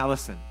Now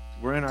listen,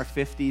 we're in our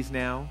 50s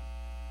now.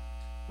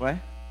 What?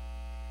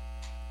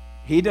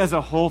 He does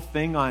a whole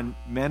thing on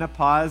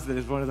menopause that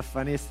is one of the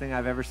funniest things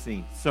I've ever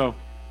seen. So,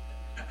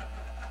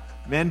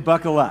 men,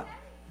 buckle up.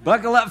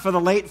 Buckle up for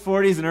the late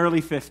 40s and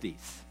early 50s.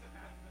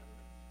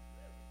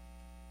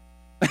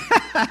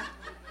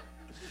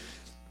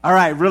 All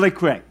right, really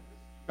quick.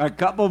 A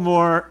couple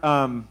more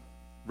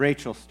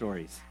Rachel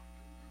stories.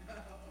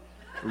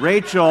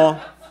 Rachel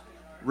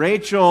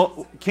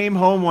came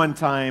home one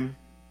time.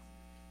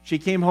 She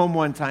came home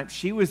one time.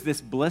 She was this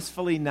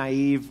blissfully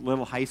naive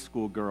little high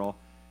school girl,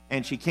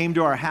 and she came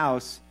to our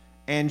house,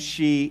 and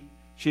she'd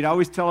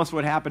always tell us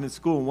what happened in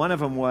school. One of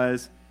them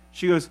was,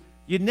 she goes,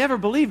 "You'd never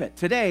believe it.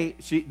 Today,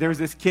 there was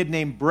this kid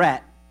named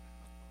Brett,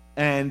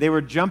 and they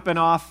were getting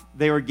off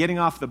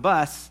the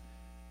bus,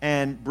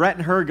 and Brett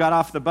and her got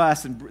off the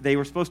bus, and they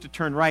were supposed to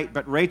turn right,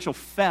 but Rachel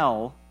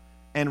fell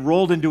and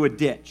rolled into a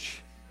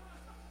ditch.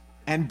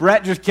 And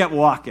Brett just kept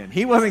walking.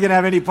 He wasn't going to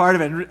have any part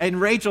of it. And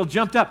Rachel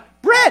jumped up,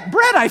 Brett,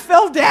 I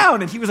fell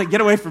down. And he was like,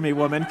 "Get away from me,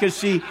 woman," because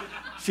she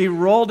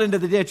rolled into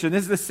the ditch. And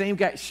this is the same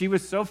guy. She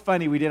was so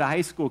funny. We did a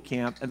high school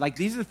camp. And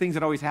these are the things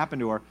that always happen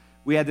to her.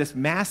 We had this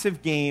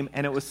massive game,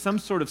 and it was some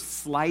sort of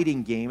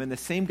sliding game. And the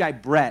same guy,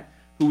 Brett,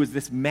 who was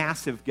this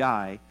massive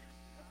guy,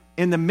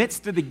 in the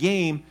midst of the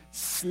game,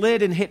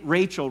 slid and hit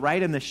Rachel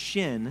right in the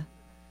shin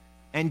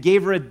and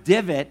gave her a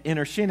divot in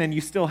her shin. And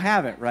you still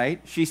have it,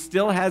 right? She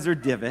still has her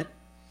divot.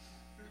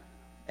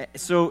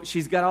 So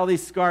she's got all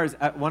these scars.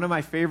 One of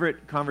my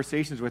favorite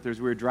conversations with her is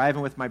we were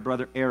driving with my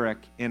brother Eric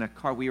in a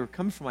car. We were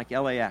coming from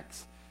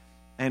LAX,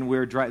 and we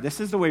were driving.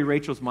 This is the way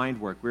Rachel's mind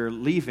worked. We were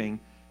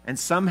leaving, and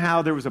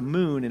somehow there was a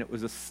moon, and it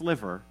was a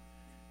sliver.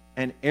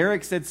 And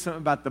Eric said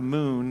something about the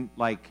moon,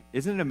 like,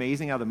 "Isn't it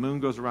amazing how the moon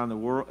goes around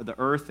the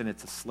earth, and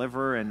it's a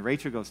sliver?" And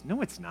Rachel goes,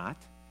 "No, it's not."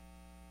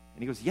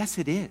 And he goes, "Yes,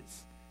 it is."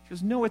 She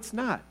goes, "No, it's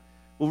not."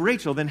 "Well,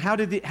 Rachel, then how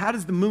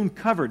does the moon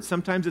covered?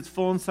 Sometimes it's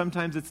full, and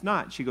sometimes it's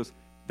not." She goes,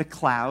 "The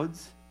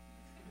clouds."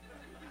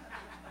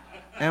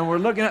 And we're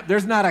looking up,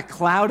 there's not a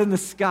cloud in the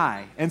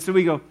sky. And so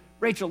we go,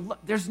 "Rachel,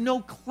 look, there's no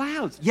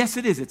clouds." "Yes,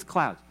 it is, it's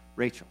clouds."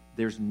 "Rachel,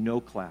 there's no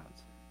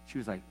clouds." She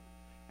was like,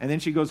 and then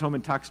she goes home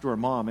and talks to her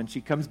mom, and she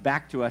comes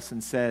back to us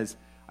and says,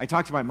 "I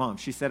talked to my mom.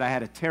 She said I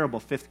had a terrible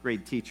 5th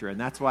grade teacher, and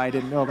that's why I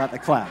didn't know about the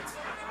clouds."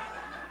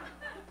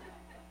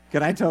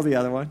 Can I tell the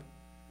other one?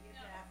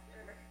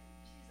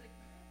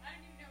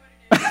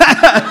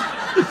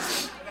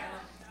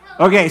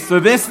 Okay, so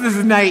this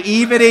is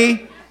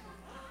naivety.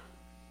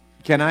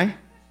 Can I?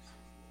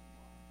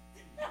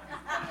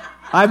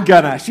 I'm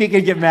gonna. She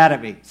could get mad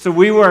at me. So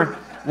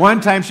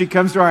one time she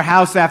comes to our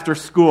house after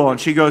school,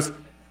 and she goes,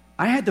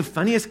 "I had the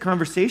funniest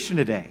conversation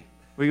today."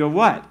 We go,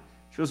 "What?"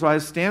 She goes, "Well, I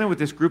was standing with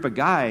this group of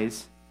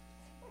guys,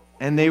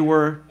 and they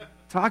were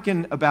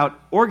talking about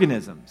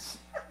organisms."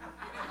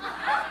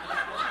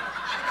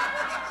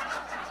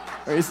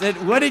 I said,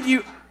 what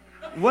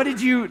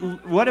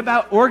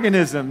about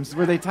organisms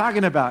were they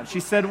talking about?" She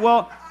said,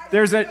 "Well,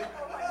 there's a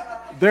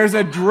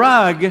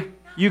drug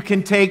you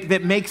can take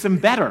that makes them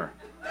better."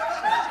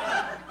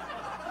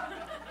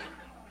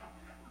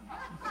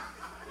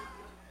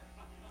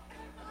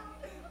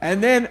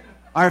 And then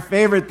our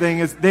favorite thing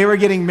is they were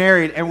getting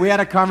married, and we had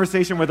a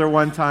conversation with her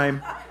one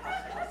time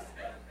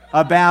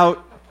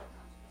about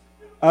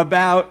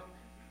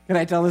can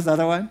I tell this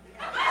other one?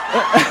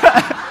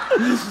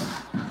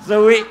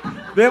 So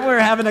then we were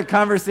having a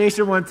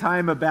conversation one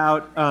time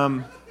about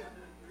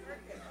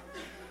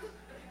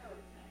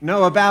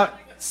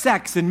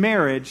sex and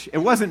marriage. It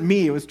wasn't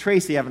me, it was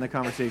Tracy having the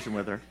conversation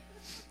with her.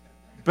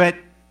 But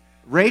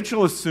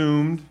Rachel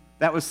assumed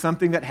that was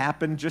something that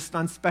happened just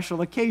on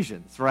special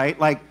occasions, right?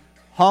 Like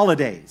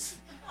holidays.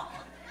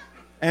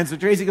 And so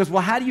Tracy goes,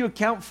 "Well, how do you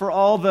account for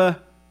all the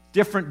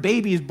different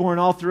babies born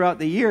all throughout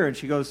the year?" And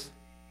she goes,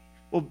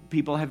 "Well,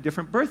 people have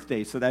different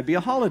birthdays, so that'd be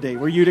a holiday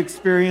where you'd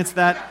experience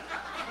that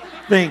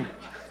thing."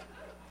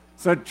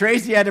 So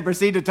Tracy had to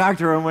proceed to talk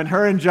to her, and when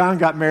her and John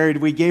got married,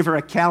 we gave her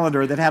a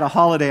calendar that had a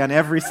holiday on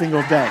every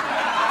single day.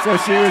 So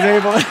she was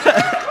able to...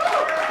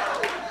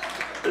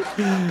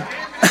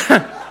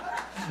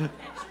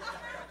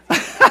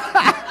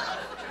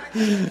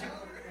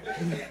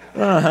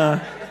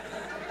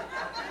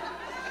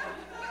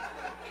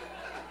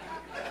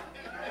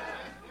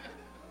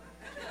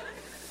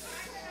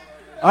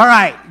 All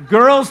right,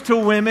 girls to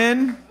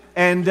women,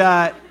 and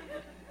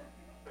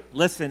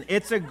listen,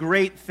 it's a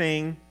great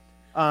thing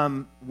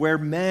where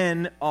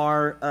men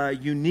are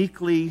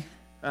uniquely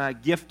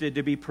gifted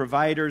to be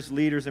providers,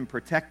 leaders, and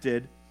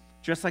protected.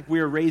 Just like we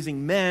are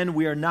raising men,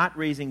 we are not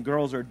raising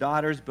girls or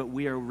daughters, but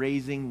we are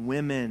raising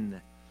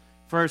women.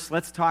 First,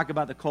 let's talk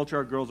about the culture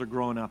our girls are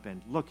growing up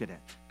in. Look at it.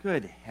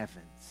 Good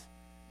heavens.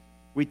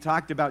 We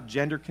talked about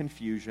gender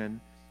confusion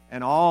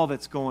and all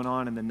that's going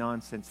on in the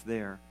nonsense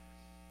there.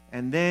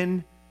 And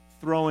then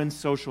throw in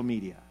social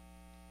media.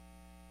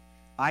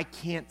 I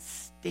can't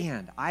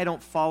stand. I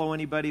don't follow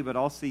anybody, but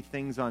I'll see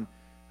things on,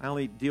 I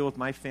only deal with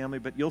my family,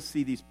 but you'll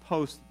see these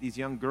posts that these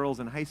young girls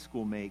in high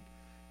school make,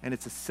 and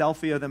it's a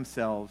selfie of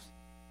themselves,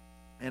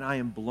 and I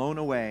am blown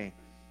away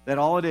that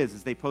all it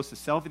is they post a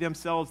selfie of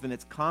themselves, then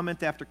it's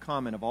comment after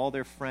comment of all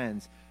their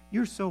friends.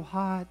 You're so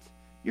hot.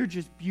 You're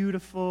just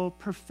beautiful.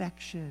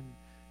 Perfection.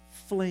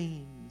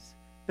 Flames.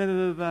 Blah, blah,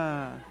 blah,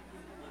 blah.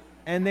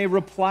 And they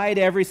reply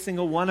to every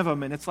single one of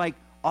them. And it's like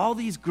all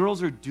these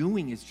girls are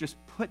doing is just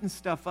putting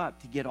stuff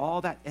up to get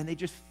all that. And they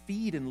just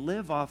feed and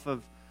live off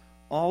of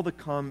all the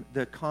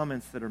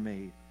comments that are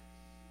made.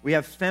 We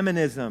have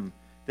feminism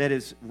that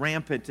is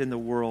rampant in the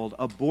world.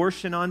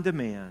 Abortion on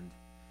demand.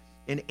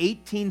 In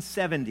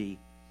 1870,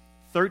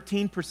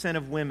 13%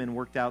 of women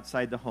worked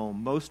outside the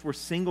home. Most were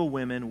single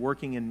women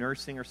working in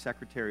nursing or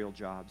secretarial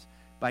jobs.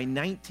 By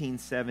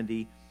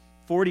 1970,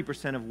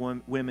 40%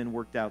 of women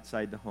worked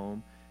outside the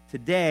home.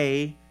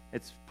 Today,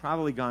 it's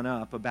probably gone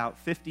up. About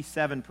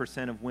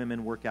 57% of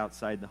women work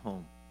outside the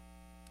home.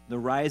 The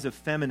rise of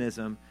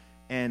feminism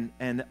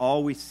and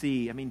all we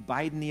see, I mean,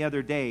 Biden the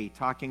other day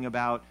talking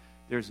about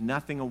there's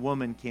nothing a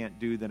woman can't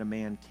do that a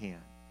man can,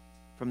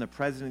 from the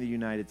President of the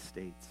United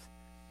States.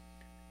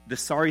 The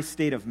sorry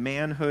state of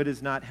manhood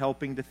is not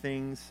helping to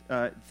things.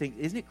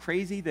 Isn't it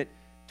crazy that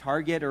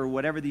Target or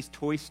whatever these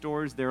toy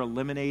stores, they're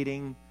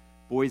eliminating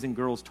boys and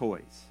girls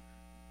toys?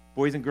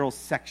 Boys and girls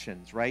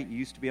sections, right? You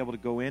used to be able to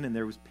go in and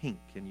there was pink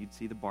and you'd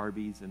see the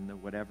Barbies and the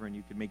whatever and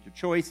you could make your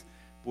choice.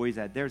 Boys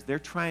had theirs. They're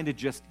trying to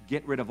just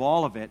get rid of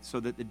all of it so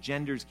that the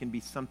genders can be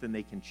something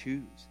they can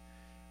choose.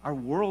 Our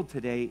world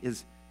today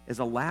is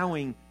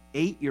allowing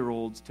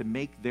 8-year-olds to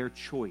make their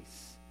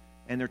choice.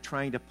 And they're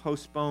trying to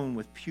postpone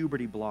with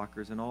puberty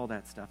blockers and all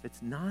that stuff. It's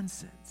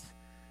nonsense.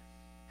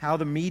 How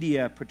the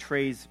media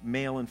portrays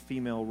male and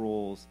female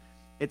roles.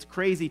 It's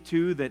crazy,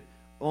 too, that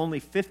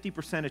only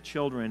 50% of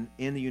children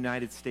in the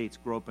United States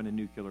grow up in a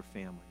nuclear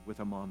family with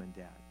a mom and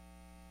dad.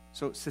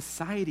 So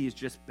society is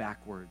just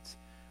backwards.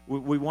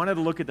 We wanted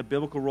to look at the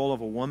biblical role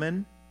of a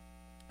woman,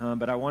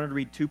 but I wanted to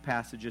read 2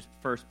 passages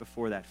first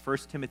before that. 1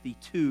 Timothy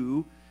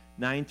 2,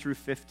 9 through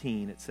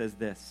 15. It says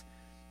this.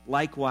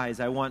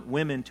 Likewise, I want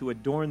women to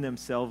adorn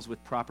themselves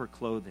with proper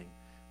clothing,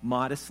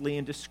 modestly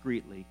and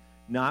discreetly,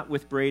 not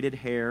with braided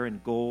hair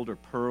and gold or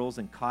pearls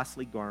and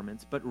costly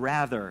garments, but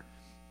rather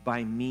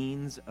by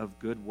means of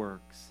good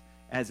works,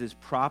 as is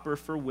proper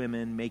for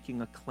women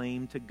making a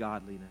claim to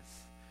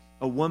godliness.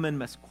 A woman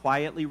must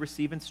quietly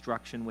receive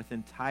instruction with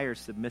entire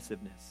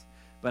submissiveness.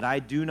 But I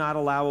do not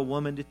allow a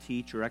woman to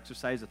teach or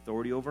exercise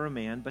authority over a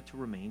man, but to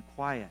remain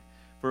quiet.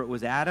 For it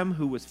was Adam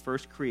who was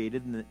first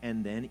created,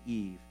 and then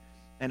Eve.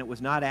 And it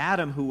was not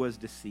Adam who was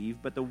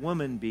deceived, but the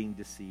woman being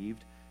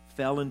deceived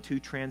fell into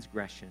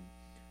transgression.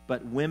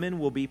 But women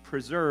will be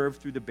preserved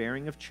through the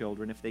bearing of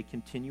children if they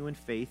continue in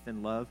faith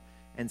and love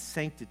and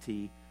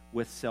sanctity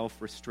with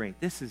self-restraint.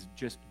 This is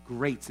just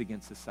grates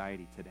against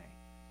society today.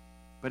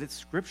 But it's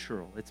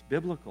scriptural. It's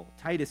biblical.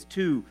 Titus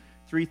 2,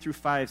 3 through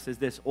 5 says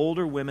this,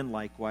 older women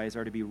likewise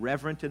are to be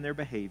reverent in their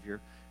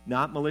behavior,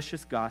 not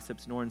malicious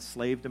gossips, nor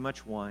enslaved to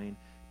much wine,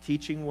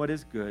 teaching what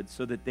is good,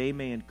 so that they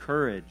may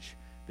encourage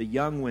the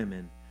young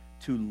women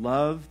to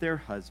love their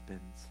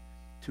husbands,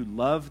 to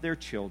love their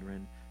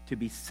children, to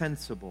be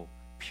sensible,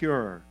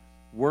 pure,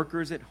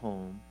 workers at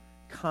home,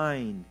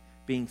 kind,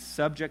 being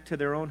subject to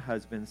their own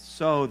husbands,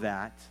 so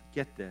that,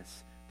 get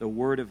this, the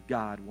word of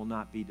God will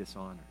not be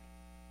dishonored.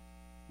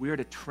 We are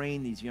to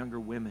train these younger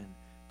women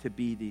to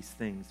be these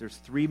things. There's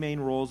 3 main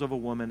roles of a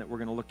woman that we're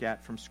going to look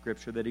at from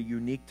Scripture that are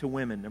unique to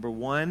women. Number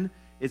 1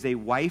 is a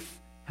wife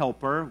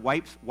 /helper.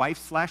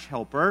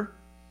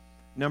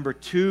 Number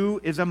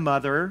 2 is a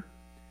mother.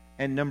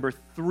 And number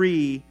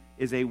 3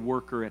 is a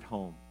worker at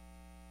home.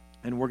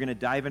 And we're going to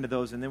dive into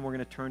those, and then we're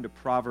going to turn to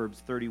Proverbs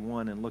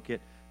 31 and look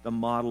at the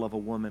model of a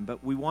woman.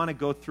 But we want to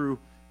go through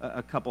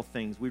a couple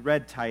things. We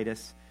read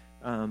Titus,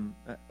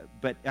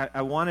 but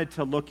I wanted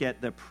to look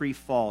at the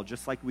pre-fall,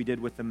 just like we did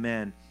with the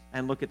men,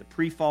 and look at the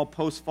pre-fall,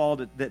 post-fall,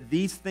 that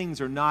these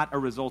things are not a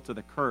result of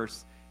the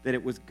curse, that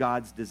it was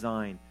God's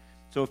design.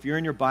 So if you're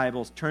in your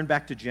Bibles, turn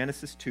back to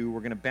Genesis 2.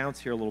 We're going to bounce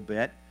here a little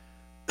bit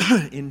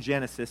in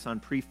Genesis on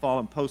pre-fall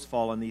and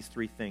post-fall on these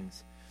 3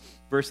 things.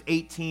 Verse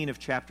 18 of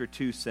chapter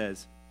 2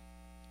 says,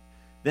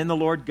 Then the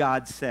Lord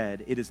God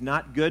said, It is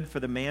not good for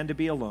the man to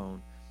be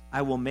alone.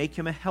 I will make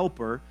him a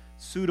helper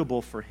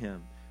suitable for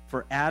him.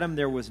 For Adam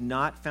there was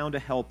not found a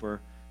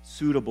helper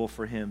suitable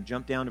for him.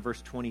 Jump down to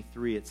verse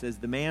 23. It says,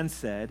 The man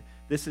said,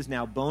 This is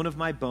now bone of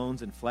my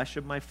bones and flesh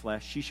of my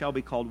flesh. She shall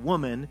be called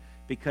woman,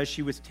 because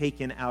she was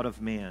taken out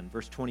of man.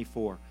 Verse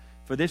 24.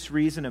 For this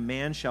reason a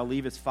man shall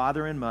leave his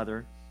father and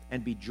mother,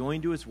 and be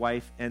joined to his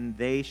wife, and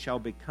they shall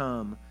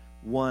become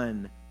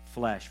one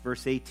flesh.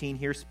 Verse 18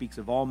 here speaks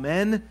of all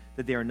men,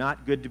 that they are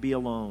not good to be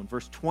alone.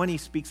 Verse 20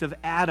 speaks of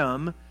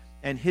Adam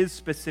and his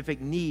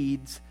specific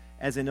needs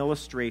as an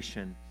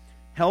illustration.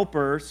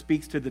 Helper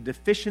speaks to the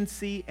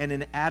deficiency and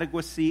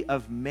inadequacy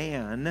of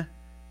man,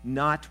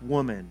 not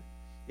woman.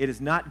 It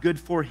is not good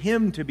for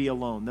him to be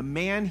alone. The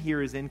man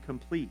here is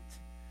incomplete.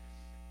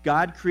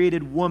 God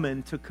created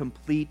woman to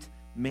complete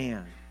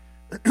man.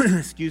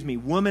 Excuse me,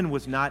 woman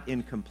was not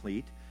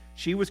incomplete.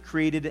 She was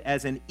created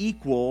as an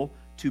equal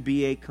to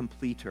be a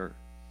completer.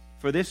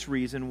 For this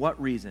reason,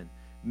 what reason?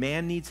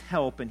 Man needs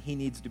help and he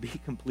needs to be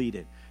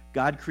completed.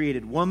 God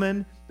created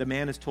woman. The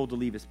man is told to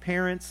leave his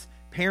parents.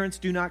 Parents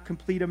do not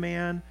complete a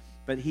man,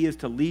 but he is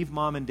to leave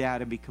mom and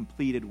dad and be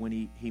completed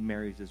when he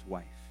marries his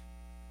wife.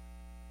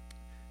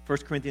 1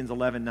 Corinthians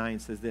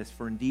 11:9 says this,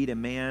 For indeed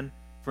man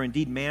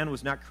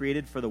was not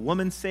created for the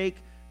woman's sake,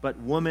 but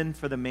woman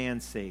for the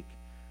man's sake.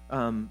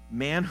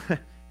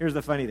 Here's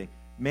the funny thing.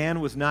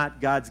 Man was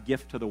not God's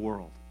gift to the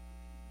world.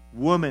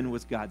 Woman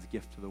was God's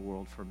gift to the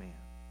world for man.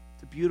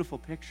 It's a beautiful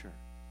picture.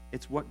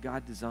 It's what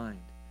God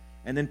designed.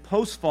 And then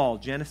post-fall,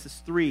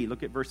 Genesis 3,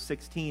 look at verse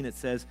 16. It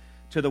says,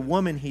 To the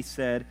woman he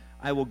said,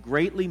 I will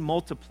greatly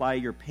multiply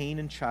your pain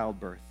in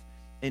childbirth.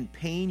 In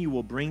pain you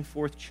will bring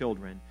forth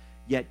children,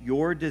 yet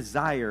your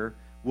desire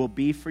will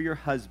be for your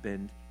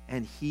husband,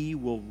 and he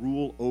will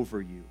rule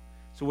over you.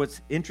 So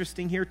what's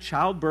interesting here,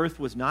 childbirth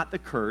was not the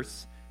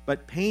curse,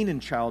 but pain in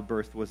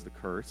childbirth was the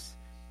curse.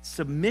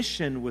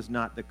 Submission was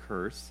not the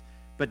curse,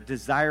 but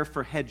desire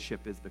for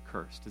headship is the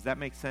curse. Does that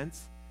make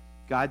sense?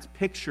 God's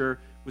picture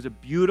was a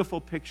beautiful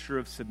picture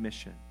of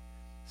submission.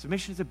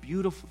 Submission is a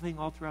beautiful thing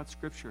all throughout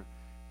Scripture.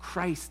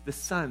 Christ, the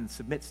Son,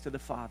 submits to the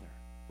Father,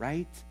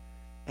 right?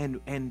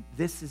 And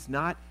this is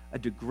not a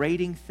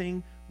degrading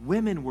thing.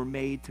 Women were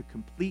made to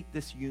complete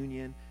this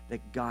union that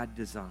God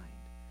designed.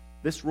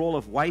 This role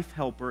of wife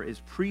helper is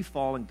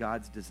pre-fall in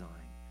God's design.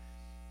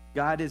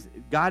 God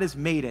has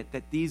made it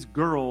that these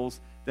girls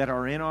that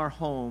are in our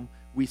home,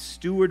 we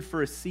steward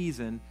for a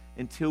season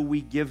until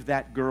we give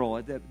that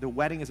girl. The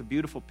wedding is a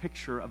beautiful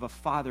picture of a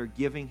father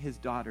giving his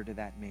daughter to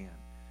that man.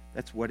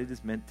 That's what it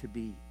is meant to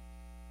be.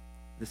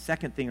 The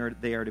second thing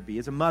they are to be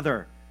is a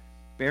mother,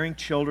 bearing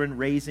children,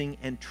 raising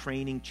and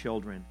training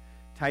children.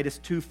 Titus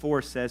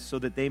 2:4 says, so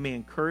that they may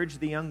encourage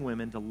the young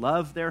women to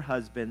love their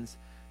husbands,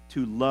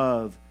 to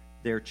love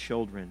their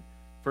children.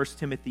 1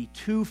 Timothy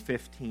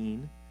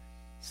 2:15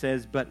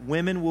 says, but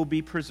women will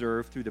be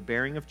preserved through the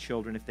bearing of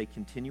children if they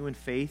continue in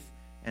faith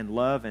and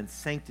love and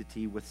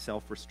sanctity with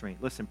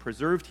self-restraint. Listen,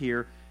 preserved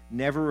here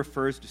never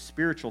refers to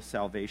spiritual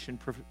salvation.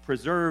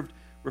 Preserved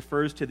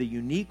refers to the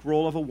unique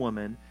role of a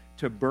woman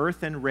to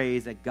birth and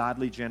raise a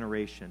godly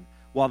generation.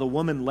 While the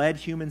woman led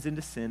humans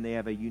into sin, they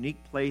have a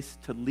unique place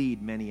to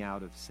lead many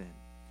out of sin.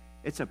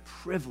 It's a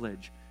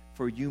privilege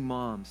for you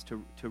moms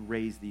to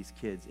raise these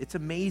kids. It's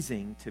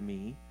amazing to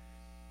me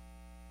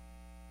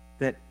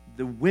that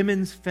the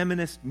women's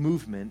feminist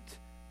movement,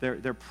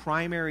 their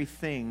primary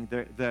thing,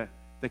 the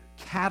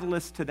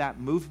catalyst to that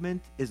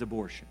movement is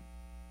abortion.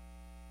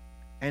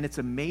 And it's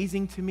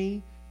amazing to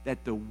me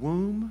that the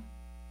womb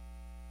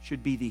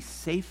should be the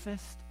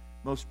safest,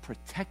 most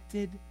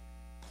protected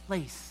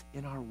place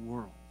in our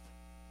world.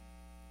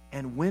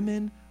 And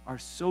women are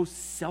so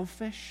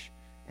selfish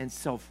and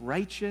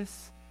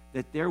self-righteous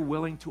that they're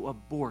willing to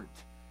abort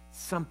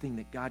something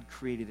that God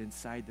created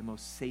inside the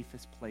most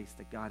safest place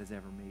that God has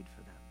ever made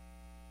for them.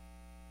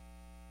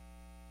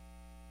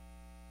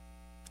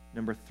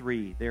 Number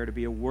 3, they are to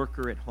be a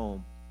worker at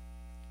home.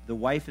 The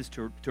wife is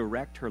to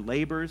direct her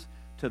labors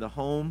to the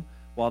home,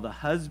 while the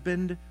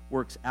husband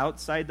works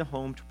outside the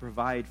home to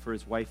provide for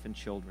his wife and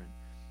children.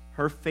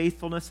 Her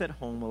faithfulness at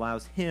home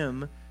allows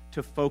him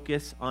to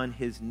focus on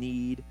his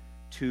need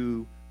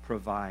to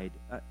provide.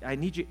 I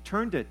need you to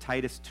turn to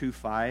Titus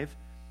 2:5.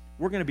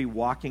 We're going to be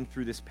walking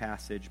through this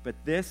passage, but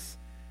this,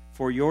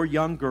 for your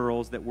young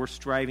girls that we're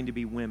striving to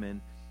be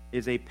women,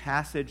 is a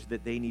passage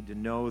that they need to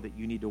know, that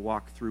you need to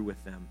walk through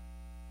with them.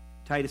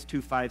 Titus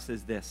 2:5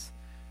 says this,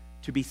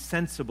 to be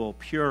sensible,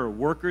 pure,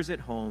 workers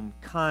at home,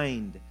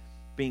 kind,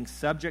 being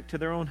subject to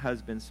their own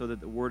husbands, so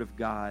that the word of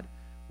God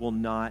will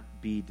not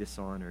be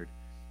dishonored.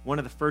 One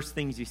of the first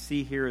things you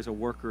see here is a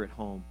worker at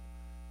home.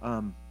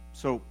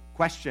 So,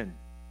 question,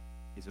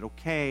 is it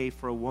okay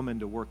for a woman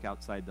to work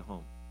outside the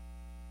home?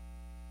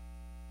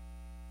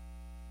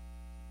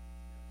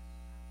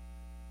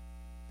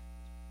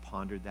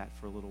 Pondered that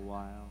for a little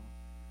while.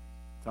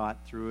 Thought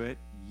through it.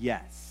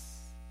 Yes.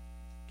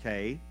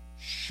 Okay.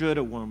 Should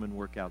a woman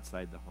work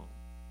outside the home?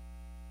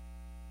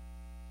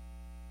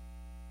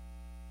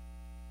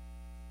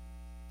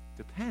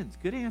 Depends.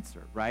 Good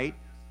answer, right?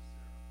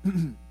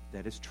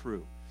 That is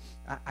true.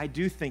 I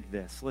do think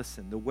this.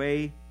 Listen, the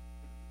way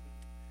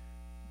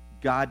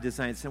God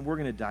designed it, and we're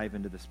going to dive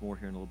into this more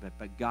here in a little bit,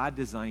 but God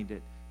designed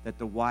it that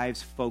the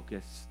wife's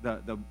focus,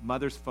 the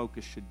mother's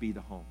focus should be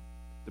the home,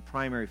 the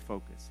primary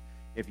focus.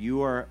 If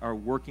you are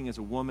working as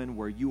a woman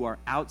where you are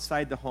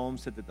outside the home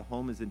so that the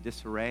home is in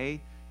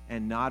disarray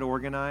and not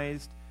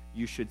organized,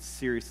 you should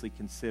seriously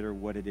consider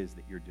what it is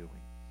that you're doing.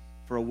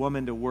 For a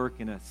woman to work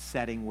in a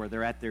setting where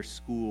they're at their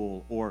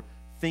school or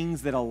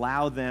things that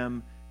allow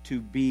them to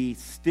be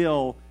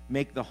still,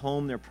 make the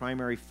home their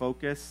primary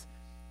focus,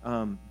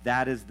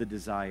 that is the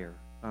desire.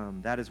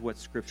 That is what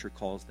Scripture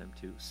calls them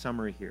to.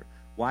 Summary here.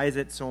 Why is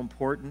it so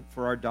important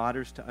for our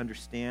daughters to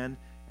understand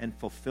and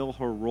fulfill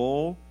her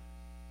role?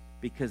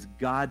 Because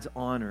God's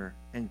honor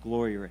and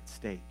glory are at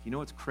stake. You know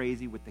what's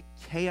crazy? With the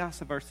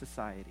chaos of our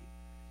society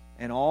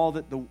and all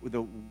that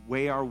the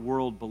way our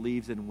world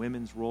believes in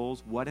women's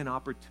roles, what an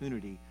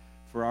opportunity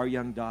for our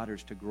young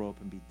daughters to grow up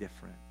and be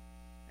different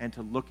and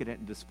to look at it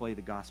and display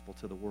the gospel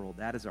to the world.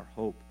 That is our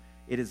hope.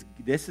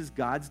 This is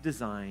God's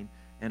design,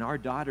 and our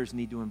daughters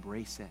need to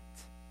embrace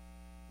it.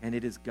 And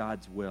it is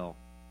God's will.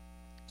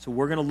 So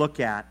we're going to look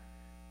at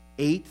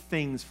 8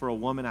 things for a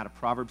woman out of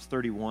Proverbs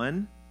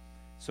 31.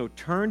 So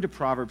turn to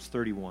Proverbs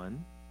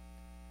 31.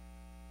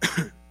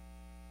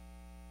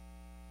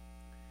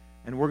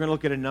 And we're going to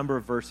look at a number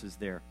of verses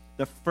there.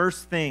 The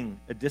first thing,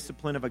 a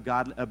discipline of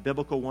a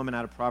biblical woman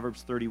out of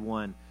Proverbs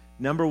 31.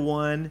 Number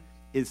 1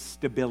 is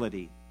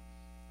stability.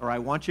 Or I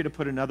want you to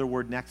put another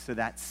word next to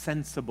that,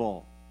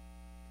 sensible.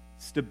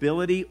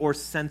 Stability or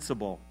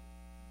sensible.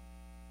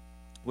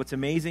 What's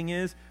amazing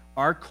is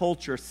our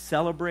culture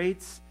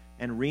celebrates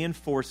and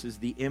reinforces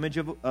the image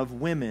of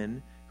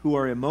women who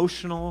are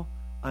emotional,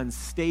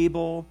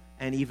 unstable,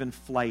 and even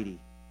flighty.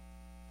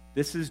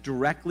 This is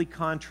directly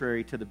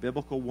contrary to the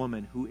biblical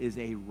woman who is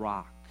a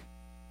rock.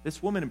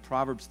 This woman in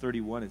Proverbs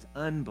 31 is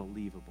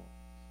unbelievable.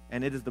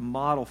 And it is the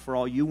model for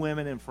all you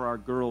women and for our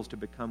girls to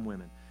become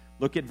women.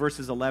 Look at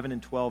verses 11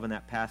 and 12 in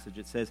that passage.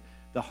 It says,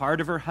 "The heart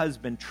of her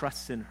husband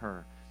trusts in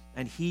her,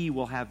 and he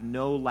will have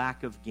no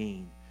lack of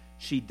gain.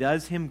 She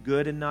does him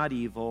good and not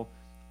evil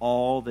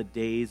all the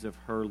days of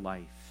her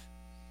life."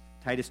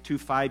 Titus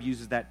 2:5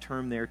 uses that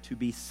term there, to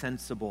be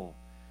sensible.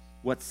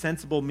 What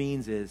sensible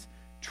means is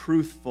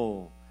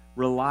truthful,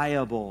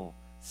 reliable,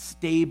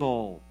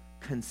 stable,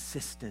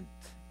 consistent.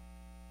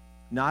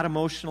 Not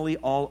emotionally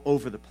all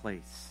over the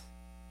place.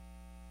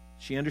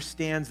 She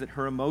understands that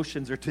her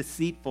emotions are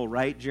deceitful,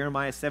 right?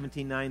 Jeremiah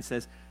 17:9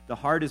 says, "The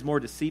heart is more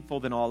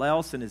deceitful than all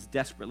else and is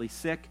desperately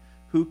sick.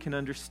 Who can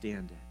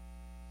understand it?"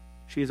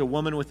 She is a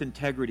woman with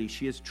integrity.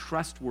 She is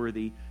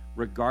trustworthy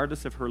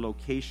regardless of her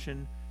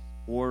location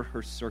or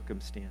her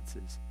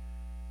circumstances.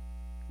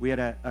 We had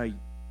a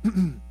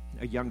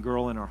young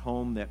girl in our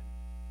home that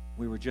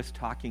we were just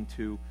talking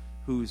to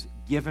who's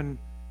given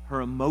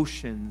her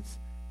emotions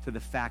to the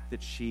fact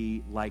that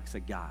she likes a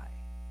guy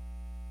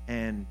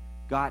and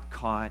got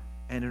caught,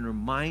 and in her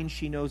mind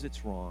she knows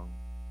it's wrong,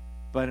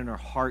 but in her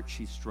heart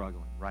she's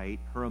struggling, right?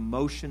 Her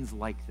emotions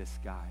like this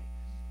guy,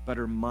 but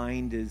her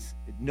mind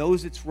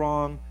knows it's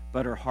wrong,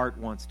 but her heart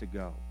wants to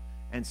go.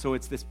 And so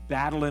it's this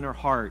battle in her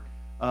heart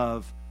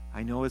of,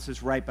 I know this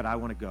is right, but I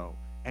want to go.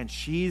 And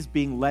she's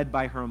being led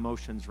by her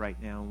emotions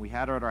right now. And we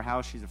had her at our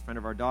house. She's a friend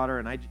of our daughter,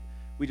 and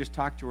we just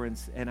talked to her,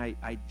 and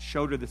I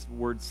showed her this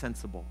word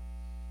sensible.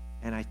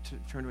 And I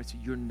turned to her and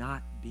said, "You're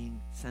not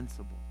being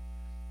sensible.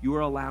 You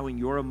are allowing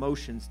your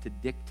emotions to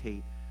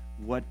dictate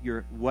what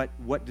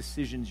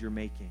decisions you're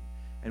making."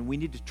 And we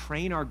need to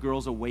train our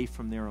girls away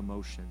from their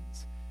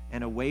emotions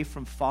and away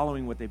from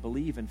following what they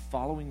believe and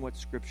following what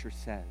Scripture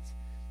says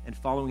and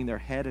following their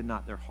head and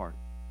not their heart.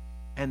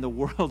 And the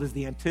world is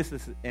the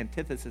antithesis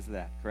of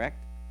that, correct?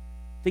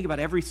 Think about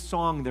every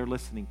song they're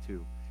listening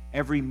to,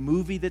 every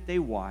movie that they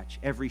watch,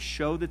 every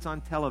show that's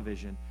on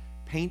television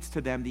paints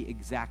to them the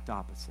exact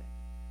opposite.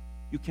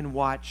 You can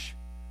watch,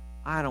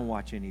 I don't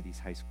watch any of these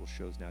high school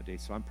shows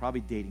nowadays, so I'm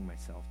probably dating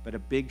myself, but a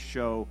big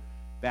show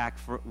back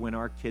when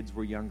our kids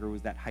were younger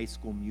was that High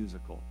School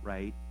Musical,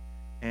 right?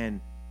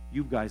 And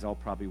you guys all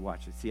probably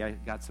watch it. See, I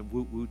got some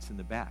woot-woots in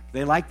the back.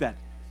 They like that.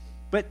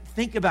 But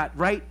think about,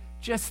 right,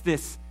 just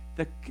this,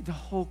 the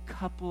whole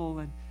couple,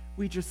 and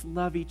we just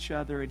love each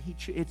other, and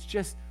it's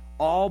just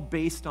all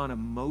based on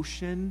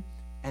emotion,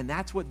 and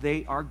that's what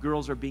our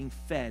girls are being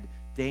fed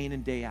day in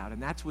and day out,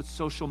 and that's what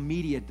social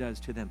media does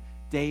to them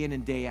day in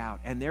and day out.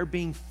 And they're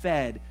being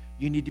fed,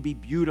 you need to be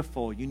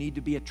beautiful, you need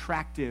to be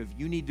attractive,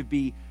 you need to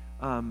be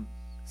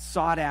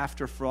sought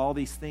after for all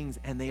these things,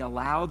 and they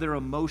allow their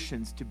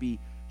emotions to be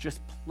just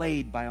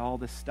played by all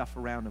this stuff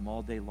around them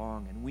all day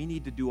long. And we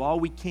need to do all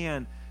we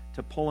can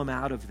to pull them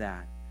out of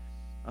that.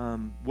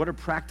 What are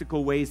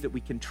practical ways that we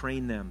can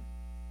train them?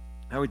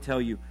 I would tell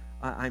you,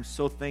 I'm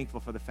so thankful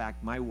for the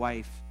fact my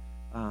wife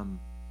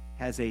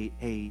has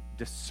a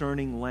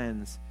discerning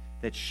lens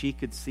that she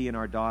could see in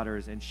our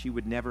daughters, and she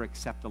would never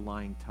accept a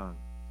lying tongue.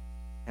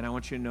 And I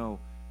want you to know,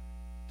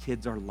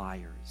 kids are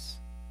liars.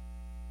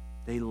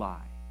 They lie.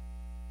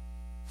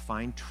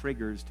 Find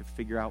triggers to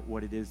figure out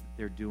what it is that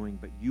they're doing,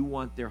 but you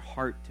want their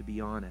heart to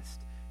be honest.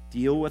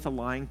 Deal with a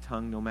lying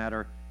tongue no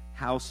matter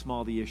how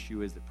small the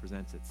issue is that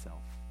presents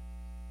itself.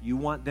 You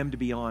want them to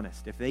be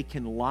honest. If they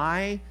can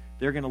lie,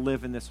 they're going to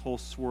live in this whole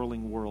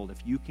swirling world.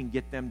 If you can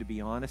get them to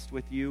be honest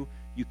with you,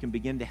 you can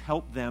begin to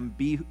help them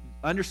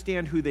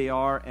understand who they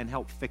are and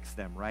help fix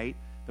them, right?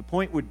 The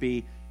point would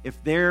be,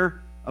 if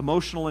they're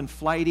emotional and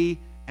flighty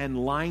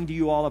and lying to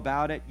you all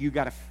about it, you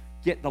got to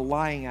get the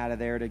lying out of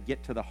there to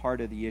get to the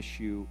heart of the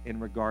issue in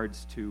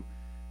regards to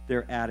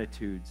their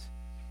attitudes.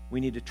 We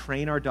need to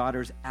train our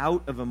daughters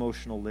out of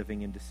emotional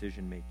living and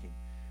decision making.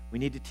 We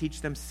need to teach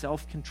them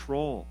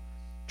self-control.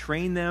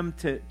 Train them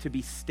to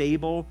be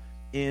stable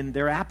in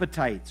their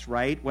appetites,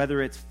 right?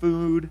 Whether it's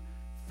food,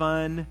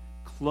 fun,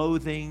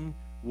 clothing,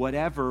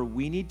 whatever,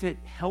 we need to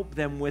help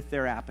them with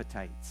their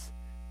appetites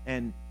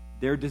and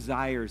their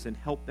desires and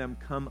help them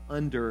come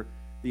under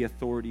the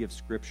authority of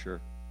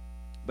Scripture.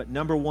 But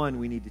number one,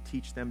 we need to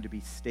teach them to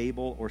be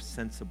stable or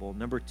sensible.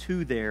 Number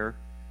two there,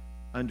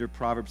 under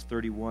Proverbs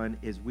 31,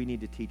 is we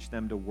need to teach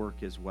them to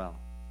work as well.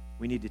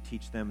 we need to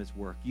teach them is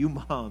work. You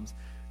moms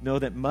know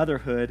that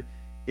motherhood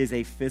is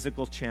a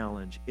physical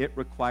challenge. It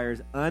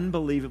requires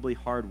unbelievably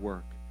hard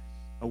work.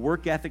 A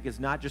work ethic is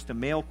not just a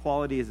male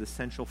quality, it is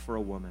essential for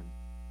a woman.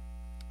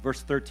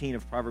 Verse 13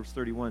 of Proverbs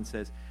 31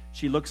 says,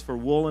 she looks for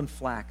wool and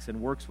flax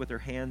and works with her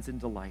hands in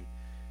delight.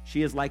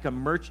 She is like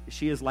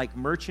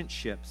merchant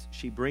ships.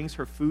 She brings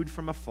her food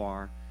from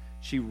afar.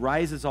 She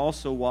rises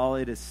also while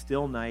it is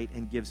still night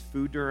and gives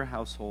food to her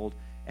household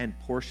and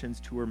portions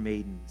to her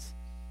maidens.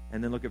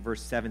 And then look at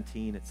verse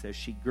 17. It says,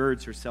 she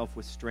girds herself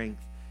with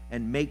strength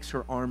and makes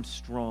her arms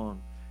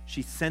strong.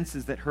 She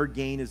senses that her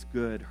gain is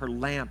good. Her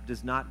lamp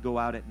does not go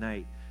out at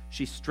night.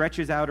 She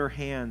stretches out her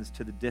hands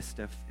to the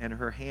distaff, and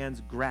her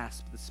hands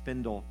grasp the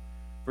spindle.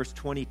 Verse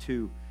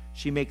 22,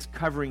 she makes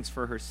coverings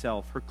for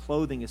herself. Her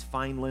clothing is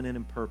fine linen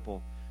and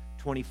purple.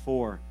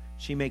 24,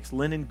 she makes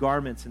linen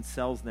garments and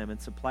sells them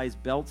and supplies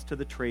belts to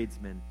the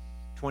tradesmen.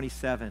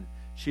 27,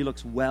 she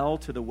looks well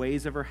to the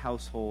ways of her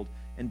household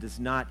and does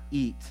not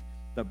eat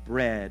the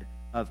bread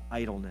of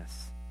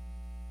idleness.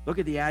 Look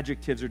at the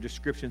adjectives or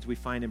descriptions we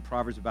find in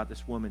Proverbs about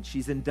this woman.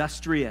 She's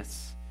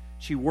industrious.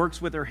 She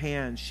works with her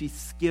hands. She's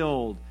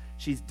skilled.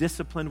 She's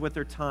disciplined with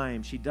her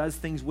time. She does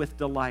things with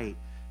delight.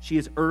 She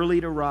is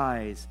early to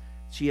rise.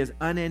 She has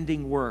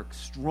unending work,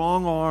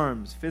 strong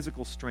arms,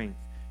 physical strength.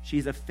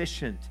 She's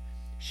efficient.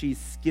 She's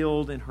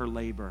skilled in her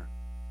labor.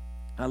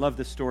 I love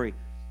the story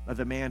of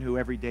the man who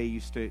every day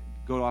used to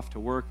go off to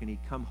work, and he'd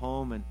come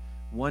home and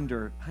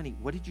wonder, honey,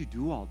 what did you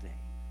do all day?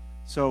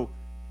 So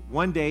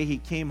one day he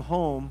came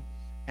home,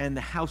 and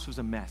the house was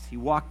a mess. He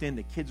walked in,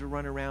 the kids are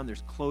running around,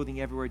 there's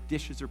clothing everywhere,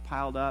 dishes are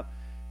piled up.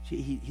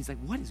 He's like,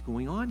 what is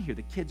going on here?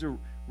 The kids are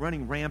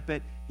running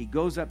rampant. He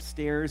goes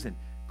upstairs, and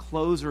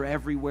clothes are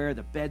everywhere.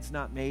 The bed's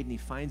not made, and he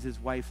finds his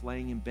wife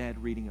laying in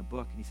bed reading a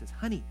book, and he says,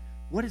 honey,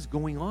 what is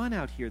going on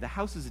out here? The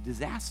house is a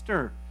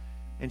disaster.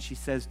 And she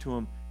says to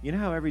him, you know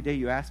how every day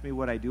you ask me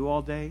what I do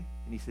all day?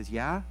 And he says,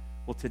 yeah?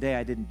 Well, today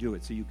I didn't do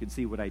it, so you can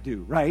see what I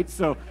do, right?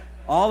 So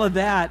all of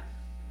that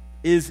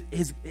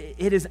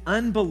it is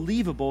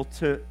unbelievable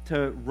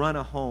to run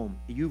a home.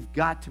 You've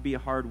got to be a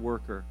hard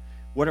worker.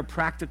 What are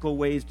practical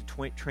ways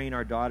to train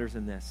our daughters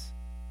in this?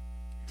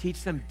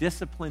 Teach them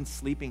disciplined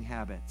sleeping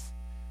habits,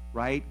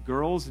 right?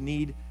 Girls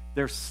need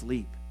their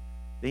sleep.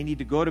 They need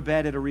to go to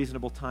bed at a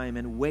reasonable time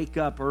and wake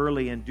up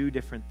early and do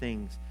different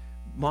things.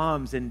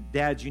 Moms and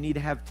dads, you need to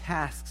have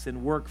tasks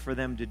and work for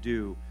them to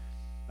do.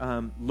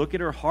 Look at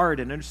her heart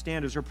and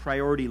understand, is her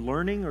priority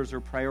learning or is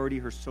her priority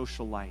her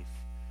social life?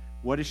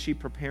 What is she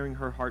preparing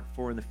her heart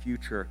for in the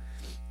future?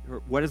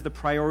 What is the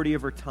priority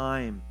of her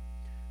time?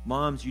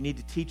 Moms, you need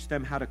to teach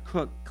them how to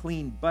cook,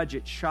 clean,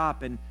 budget,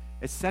 shop, and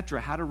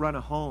etc., how to run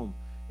a home.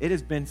 It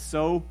has been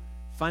so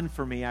fun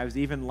for me. I was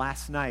even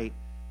last night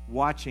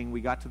watching,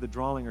 we got to the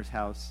Drawlingers'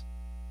 house,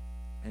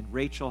 and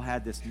Rachel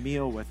had this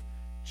meal with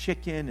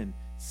chicken and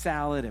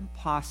salad and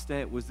pasta.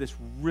 It was this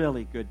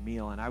really good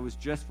meal, and I was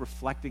just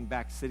reflecting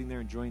back, sitting there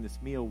enjoying this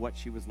meal, what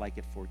she was like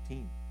at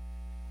 14.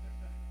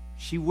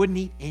 She wouldn't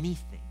eat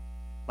anything.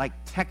 Like,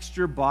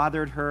 texture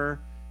bothered her.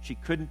 She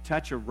couldn't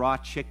touch a raw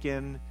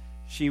chicken.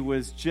 She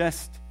was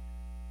just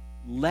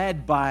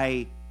led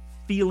by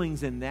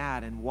feelings in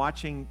that, and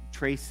watching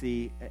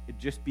Tracy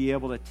just be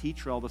able to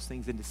teach her all those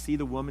things and to see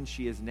the woman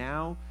she is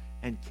now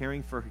and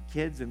caring for her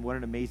kids, and what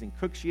an amazing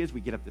cook she is.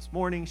 We get up this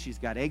morning. She's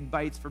got egg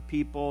bites for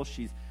people.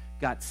 She's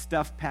got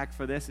stuff packed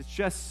for this. It's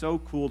just so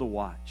cool to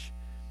watch.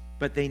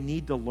 But they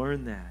need to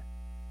learn that.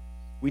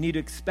 We need to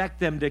expect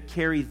them to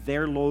carry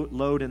their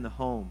load in the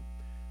home.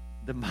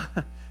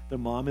 The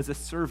mom is a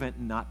servant,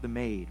 not the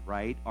maid,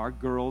 right? Our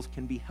girls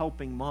can be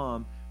helping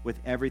mom with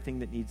everything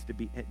that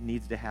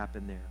needs to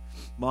happen there.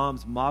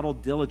 Moms, model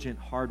diligent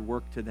hard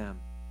work to them.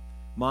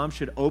 Mom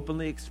should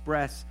openly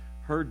express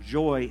her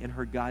joy in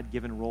her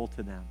God-given role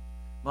to them.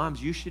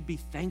 Moms, you should be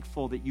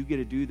thankful that you get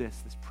to do this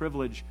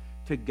privilege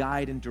to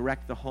guide and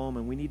direct the home,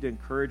 and we need to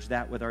encourage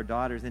that with our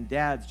daughters. And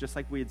dads, just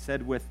like we had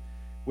said with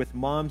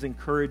moms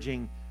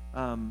encouraging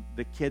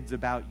the kids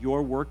about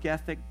your work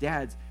ethic,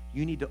 dads,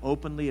 you need to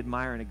openly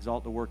admire and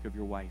exalt the work of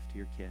your wife to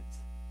your kids.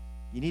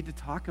 You need to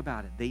talk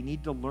about it. They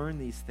need to learn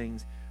these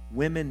things.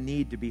 Women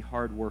need to be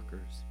hard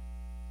workers.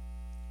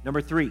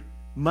 Number 3,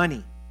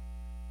 money.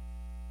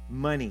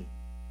 Money.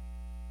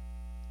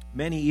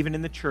 Many, even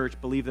in the church,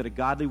 believe that a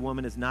godly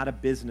woman is not a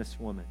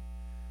businesswoman,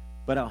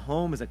 but a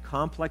home is a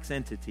complex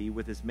entity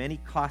with as many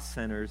cost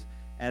centers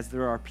as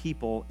there are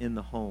people in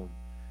the home.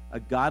 A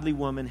godly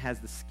woman has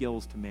the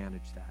skills to manage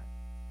that,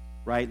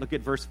 right? Look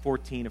at verse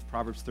 14 of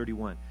Proverbs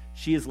 31.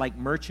 She is like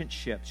merchant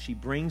ships. She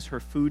brings her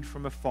food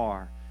from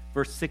afar.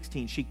 Verse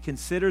 16, she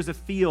considers a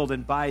field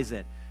and buys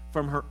it.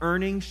 From her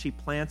earnings, she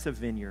plants a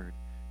vineyard.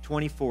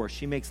 24,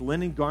 she makes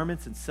linen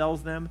garments and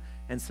sells them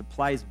and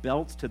supplies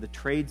belts to the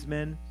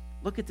tradesmen.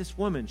 Look at this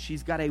woman.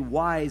 She's got a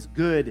wise,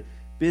 good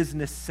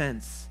business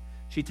sense.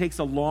 She takes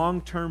a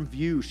long-term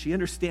view. She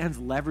understands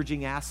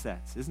leveraging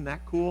assets. Isn't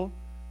that cool?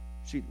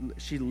 She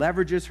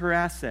leverages her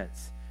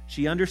assets.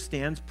 She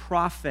understands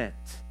profit.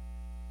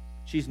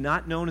 She's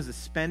not known as a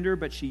spender,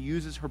 but she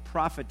uses her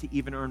profit to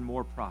even earn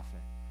more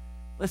profit.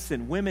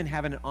 Listen, women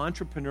having an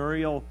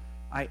entrepreneurial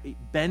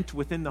bent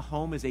within the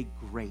home is a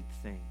great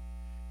thing.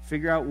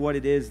 Figure out what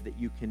it is that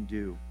you can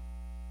do.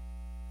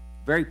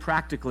 Very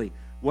practically,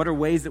 what are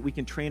ways that we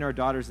can train our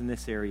daughters in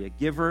this area?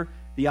 Give her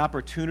the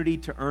opportunity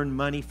to earn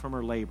money from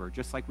her labor.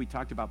 Just like we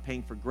talked about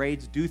paying for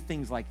grades, do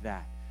things like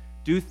that.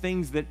 Do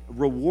things that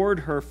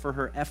reward her for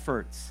her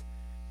efforts.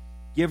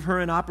 Give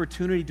her an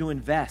opportunity to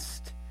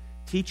invest.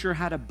 Teach her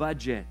how to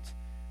budget.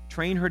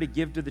 Train her to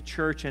give to the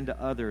church and to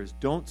others.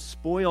 Don't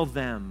spoil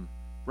them,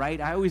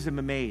 right? I always am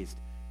amazed.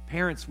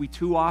 Parents, we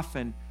too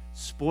often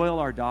spoil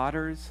our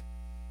daughters,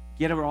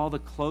 get her all the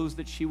clothes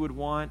that she would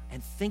want,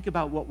 and think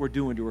about what we're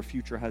doing to her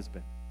future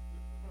husband.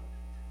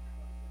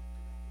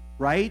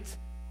 Right?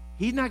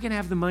 He's not going to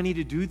have the money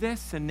to do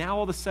this, and now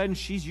all of a sudden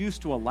she's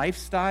used to a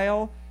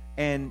lifestyle,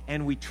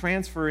 and we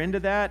transfer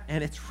into that,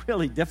 and it's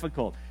really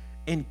difficult.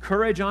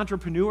 Encourage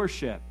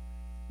entrepreneurship,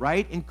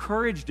 right?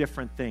 Encourage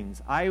different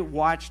things. I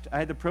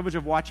had the privilege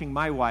of watching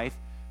my wife,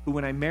 who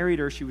when I married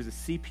her, she was a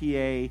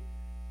CPA,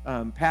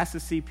 passed the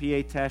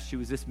CPA test. She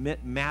was this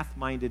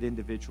math-minded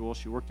individual.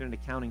 She worked in an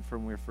accounting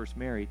firm when we were first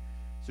married,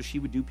 so she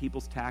would do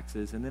people's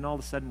taxes, and then all of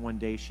a sudden one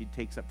day she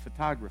takes up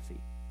photography.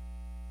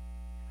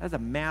 How does a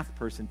math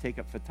person take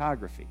up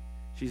photography?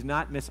 She's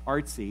not Miss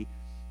Artsy,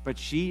 but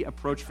she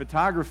approached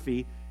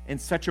photography in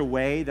such a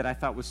way that I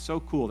thought was so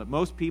cool, that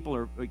most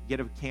people get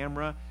a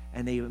camera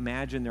and they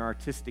imagine their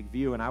artistic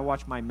view, and I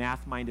watched my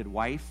math-minded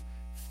wife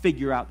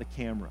figure out the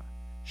camera.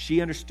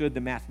 She understood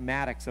the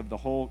mathematics of the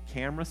whole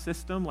camera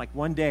system. Like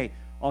one day,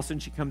 all of a sudden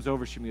she comes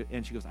over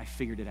and she goes, I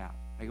figured it out.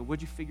 I go,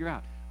 what'd you figure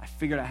out? I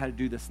figured out how to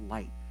do this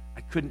light.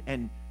 I couldn't,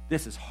 and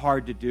this is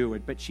hard to do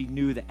it, but she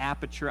knew the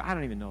aperture. I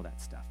don't even know that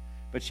stuff.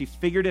 But she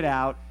figured it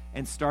out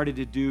and started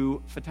to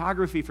do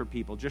photography for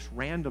people just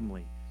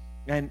randomly.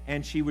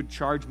 And she would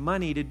charge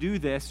money to do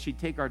this. She'd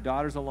take our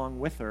daughters along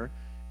with her.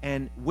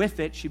 And with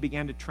it, she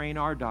began to train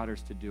our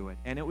daughters to do it.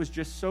 And it was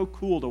just so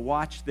cool to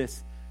watch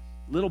this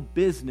little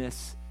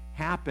business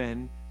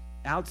happen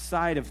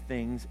outside of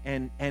things.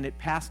 And it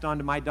passed on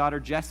to my daughter,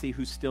 Jessie,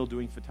 who's still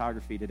doing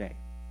photography today.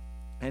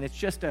 And it's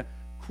just a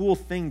cool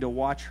thing to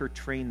watch her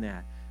train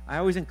that. I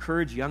always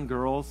encourage young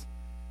girls,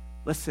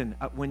 listen,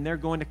 when they're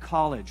going to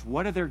college,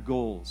 what are their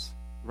goals,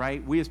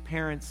 right? We as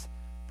parents,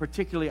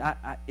 particularly,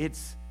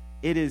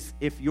 it is,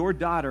 if your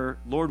daughter,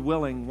 Lord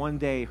willing, one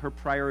day her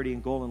priority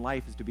and goal in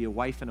life is to be a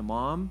wife and a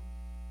mom,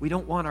 we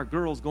don't want our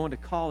girls going to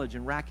college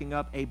and racking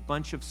up a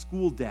bunch of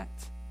school debt,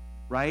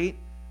 right?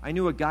 I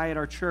knew a guy at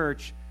our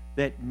church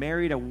that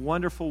married a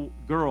wonderful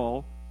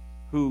girl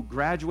who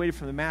graduated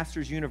from the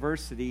Master's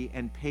University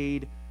and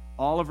paid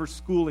all of her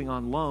schooling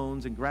on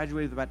loans and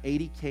graduated with about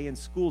 $80,000 in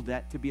school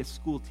debt to be a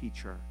school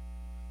teacher.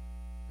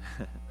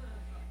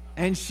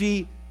 And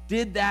she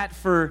did that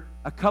for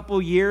a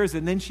couple years,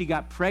 and then she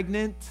got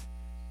pregnant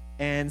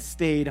and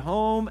stayed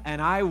home,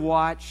 and I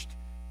watched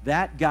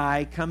that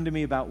guy come to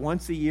me about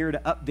once a year to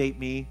update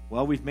me.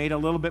 Well, we've made a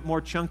little bit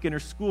more chunk in her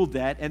school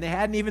debt, and they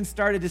hadn't even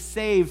started to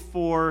save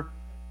for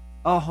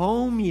a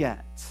home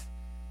yet.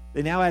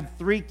 They now had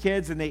 3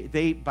 kids, and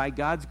they by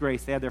God's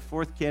grace, they had their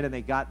 4th kid, and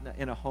they got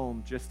in a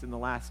home just in the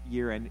last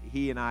year, and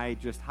he and I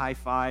just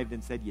high-fived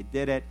and said, you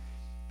did it.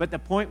 But the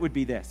point would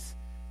be this.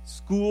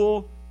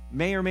 School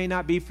may or may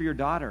not be for your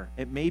daughter.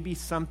 It may be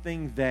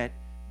something that,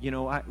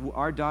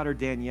 our daughter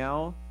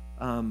Danielle,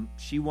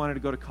 she wanted to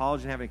go to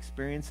college and have an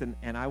experience,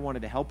 and I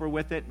wanted to help her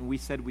with it, and we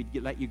said we'd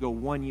let you go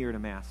 1 year to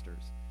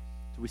master's.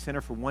 So we sent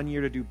her for 1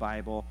 year to do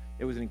Bible.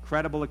 It was an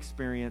incredible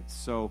experience,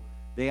 so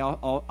they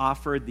all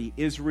offered the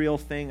Israel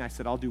thing. I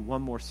said, I'll do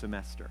 1 more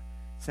semester.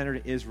 Sent her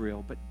to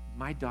Israel, but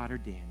my daughter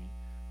Danny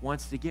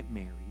wants to get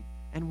married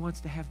and wants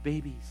to have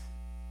babies.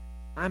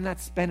 I'm not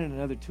spending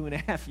another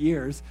 2.5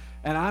 years,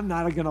 and I'm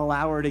not going to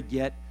allow her to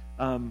get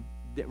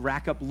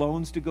rack up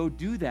loans to go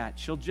do that.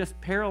 She'll just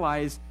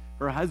paralyze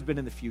her husband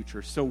in the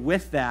future. So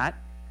with that,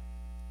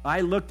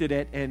 I looked at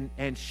it,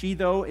 and she,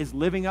 though, is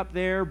living up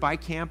there by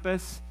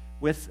campus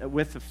with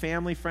a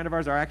family friend of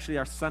ours,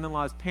 our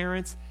son-in-law's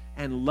parents,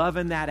 and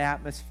loving that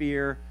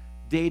atmosphere,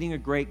 dating a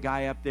great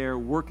guy up there,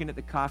 working at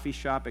the coffee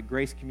shop at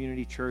Grace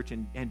Community Church,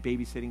 and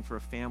babysitting for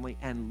a family,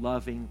 and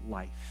loving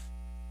life.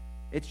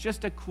 It's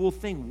just a cool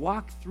thing.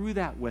 Walk through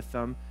that with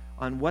them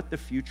on what the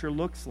future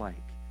looks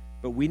like.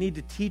 But we need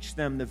to teach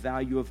them the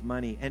value of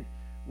money. And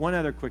one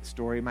other quick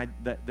story.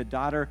 The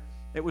daughter,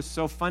 it was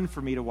so fun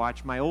for me to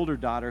watch. My older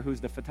daughter,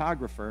 who's the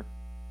photographer,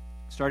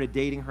 started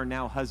dating her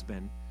now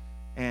husband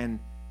and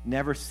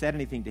never said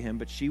anything to him,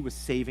 but she was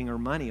saving her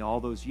money all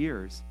those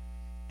years.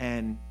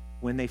 And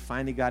when they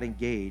finally got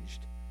engaged,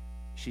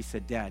 she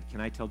said, Dad,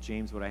 can I tell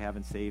James what I have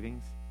in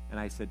savings? And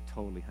I said,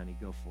 totally, honey,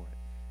 go for it.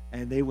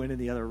 And they went in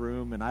the other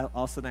room, and all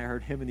of a sudden I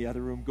heard him in the other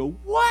room go,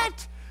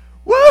 what?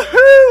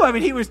 Woohoo! I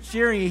mean, he was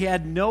cheering. He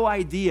had no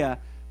idea,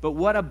 but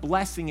what a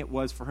blessing it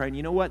was for her. And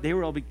you know what? They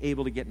were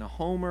able to get in a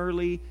home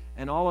early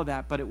and all of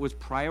that, but it was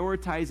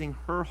prioritizing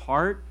her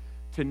heart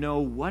to know,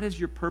 what is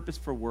your purpose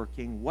for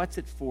working? What's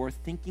it for?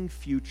 Thinking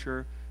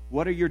future.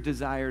 What are your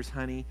desires,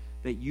 honey,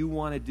 that you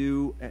want to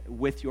do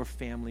with your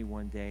family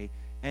one day?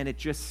 And it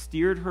just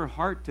steered her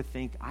heart to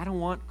think, I don't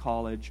want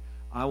college.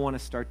 I want to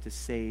start to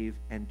save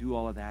and do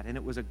all of that. And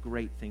it was a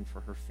great thing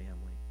for her family.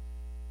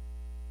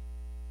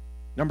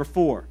 Number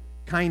 4,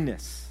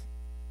 kindness.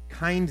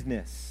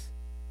 Kindness.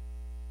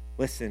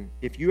 Listen,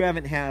 if you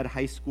haven't had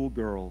high school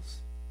girls,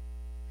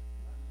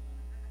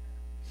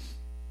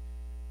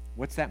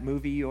 what's that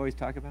movie you always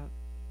talk about?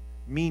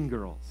 Mean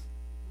Girls.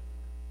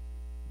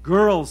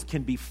 Girls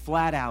can be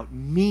flat out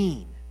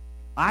mean.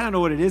 I don't know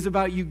what it is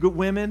about you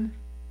women,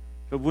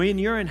 but when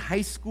you're in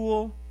high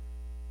school,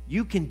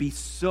 you can be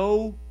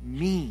so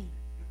mean.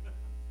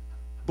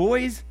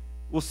 Boys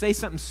will say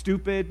something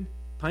stupid,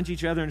 punch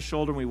each other in the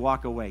shoulder, and we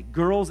walk away.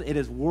 Girls, it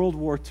is World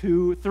War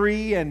II,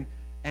 III,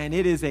 and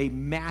it is a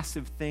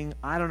massive thing.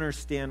 I don't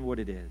understand what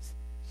it is.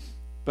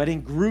 But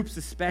in groups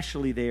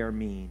especially, they are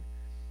mean.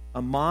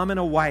 A mom and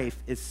a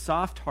wife is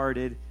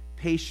soft-hearted,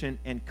 patient,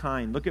 and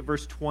kind. Look at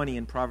verse 20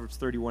 in Proverbs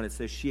 31. It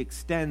says, she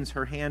extends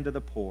her hand to the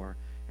poor,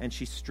 and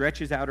she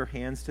stretches out her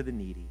hands to the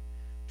needy.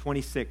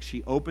 26,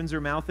 she opens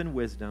her mouth in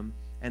wisdom,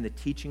 and the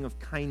teaching of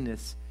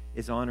kindness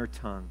is on her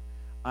tongue.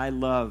 I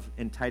love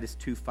in Titus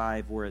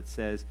 2:5 where it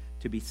says,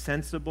 to be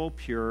sensible,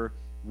 pure,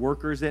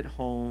 workers at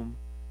home,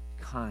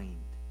 kind.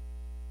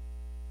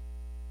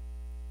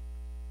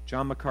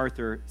 John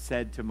MacArthur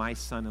said to my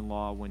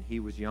son-in-law when he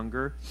was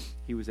younger,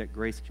 he was at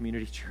Grace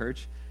Community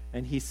Church,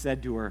 and he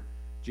said to her,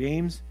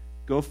 James,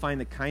 go find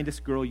the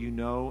kindest girl you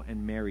know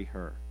and marry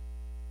her.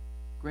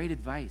 Great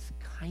advice.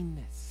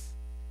 Kindness.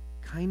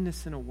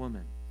 Kindness in a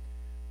woman.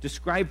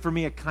 Describe for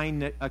me a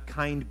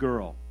kind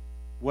girl.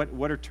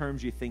 What are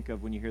terms you think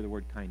of when you hear the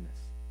word kindness?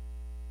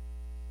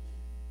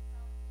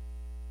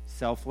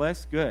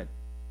 Selfless. Good.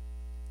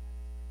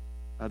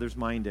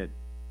 Others-minded.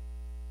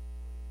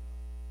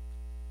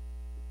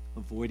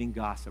 Avoiding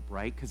gossip,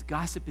 right? Because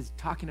gossip is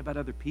talking about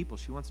other people.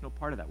 She wants no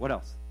part of that. What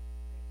else?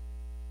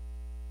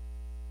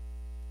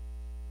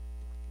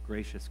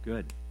 Gracious,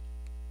 good.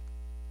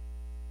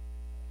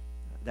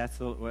 That's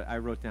what I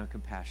wrote down,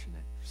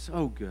 compassionate.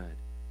 So good.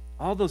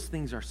 All those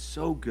things are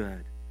so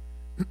good.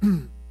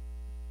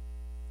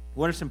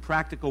 What are some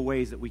practical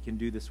ways that we can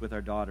do this with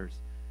our daughters?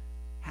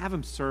 Have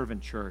them serve in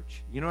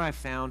church. You know what I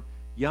found?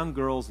 Young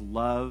girls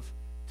love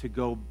to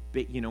go,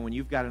 when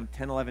you've got a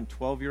 10, 11,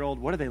 12-year-old,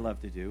 what do they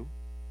love to do?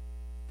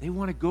 They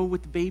want to go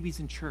with the babies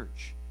in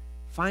church.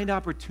 Find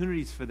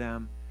opportunities for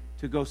them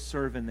to go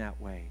serve in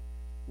that way.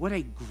 What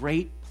a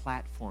great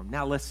platform.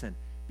 Now listen,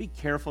 be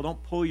careful.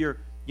 Don't pull your,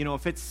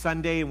 if it's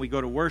Sunday and we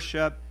go to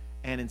worship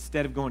and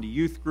instead of going to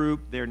youth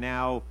group, they're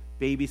now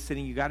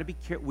babysitting. You got to be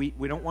careful.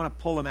 We don't want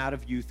to pull them out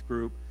of youth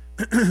group,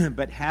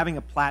 but having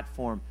a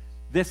platform,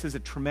 this is a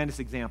tremendous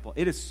example.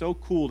 It is so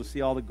cool to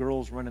see all the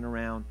girls running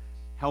around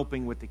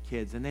helping with the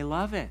kids, and they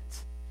love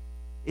it.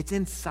 It's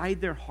inside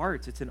their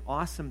hearts. It's an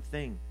awesome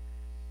thing.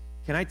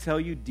 Can I tell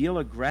you, deal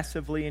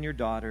aggressively in your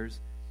daughters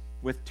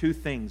with 2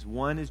 things.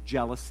 One is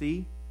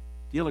jealousy.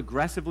 Deal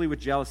aggressively with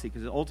jealousy,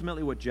 because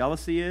ultimately what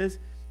jealousy is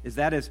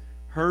that is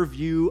her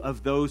view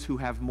of those who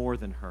have more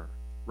than her,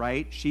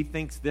 right? She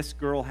thinks this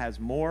girl has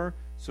more,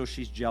 so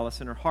she's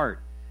jealous in her heart.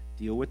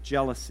 Deal with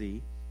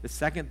jealousy. The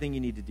second thing you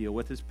need to deal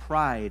with is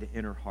pride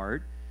in her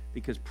heart,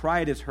 because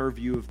pride is her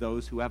view of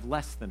those who have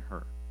less than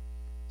her.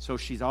 So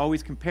she's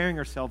always comparing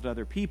herself to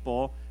other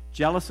people,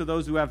 jealous of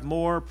those who have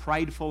more,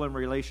 prideful in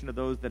relation to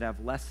those that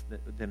have less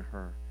than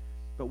her.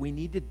 But we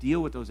need to deal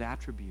with those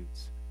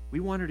attributes. We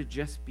want her to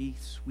just be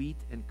sweet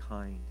and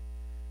kind.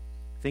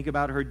 Think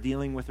about her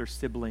dealing with her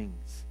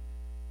siblings.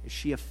 Is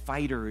she a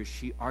fighter? Is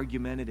she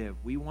argumentative?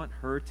 We want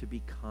her to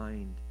be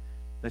kind.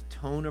 The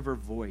tone of her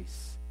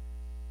voice.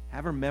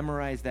 Have her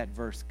memorize that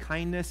verse.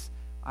 Kindness,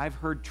 I've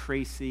heard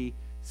Tracy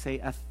say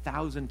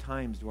 1,000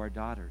 times to our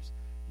daughters,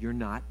 you're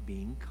not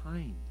being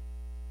kind.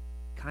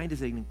 Kind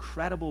is an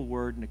incredible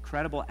word, an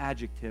incredible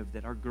adjective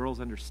that our girls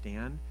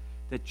understand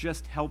that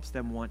just helps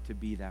them want to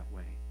be that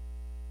way.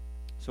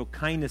 So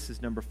kindness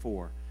is number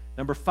 4.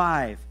 Number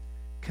 5,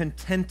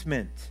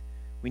 contentment.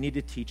 We need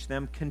to teach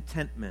them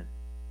contentment.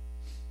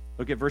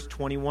 Look at verse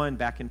 21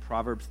 back in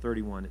Proverbs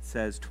 31. It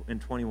says in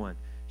 21,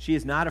 she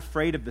is not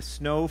afraid of the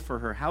snow for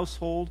her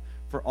household,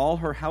 for all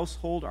her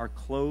household are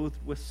clothed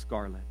with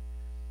scarlet.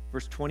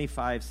 Verse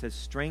 25 says,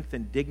 strength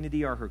and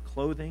dignity are her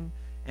clothing,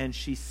 and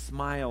she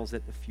smiles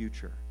at the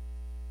future.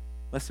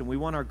 Listen, we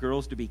want our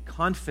girls to be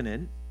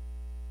confident,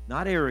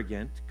 not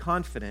arrogant,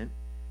 confident,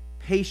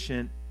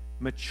 patient,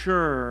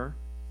 mature,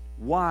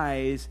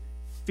 wise,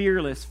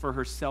 fearless for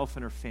herself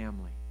and her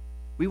family.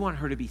 We want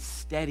her to be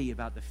steady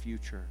about the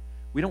future.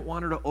 We don't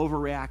want her to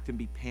overreact and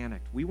be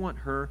panicked. We want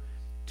her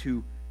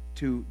to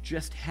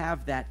just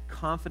have that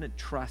confident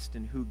trust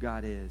in who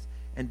God is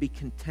and be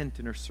content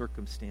in her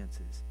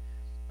circumstances.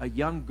 A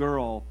young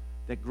girl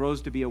that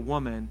grows to be a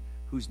woman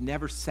who's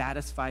never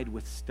satisfied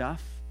with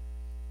stuff,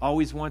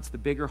 always wants the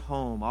bigger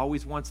home,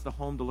 always wants the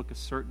home to look a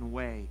certain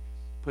way,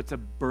 puts a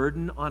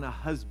burden on a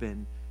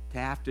husband to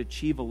have to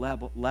achieve a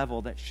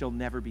level that she'll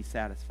never be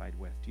satisfied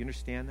with. Do you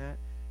understand that?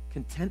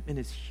 Contentment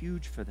is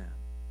huge for them.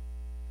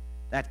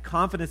 That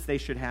confidence they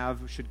should have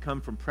should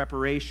come from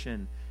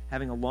preparation,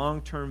 having a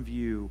long-term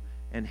view,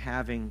 and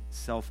having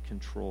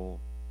self-control.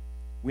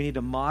 We need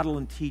to model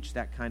and teach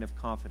that kind of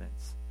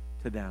confidence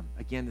to them.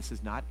 Again, this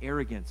is not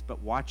arrogance,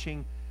 but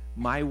watching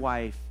my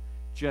wife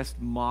just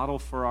model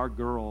for our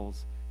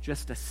girls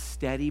just a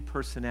steady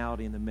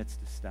personality in the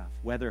midst of stuff.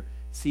 Whether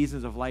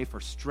seasons of life are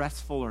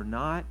stressful or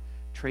not,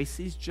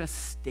 Tracy's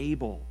just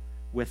stable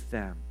with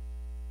them.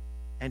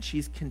 And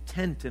she's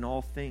content in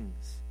all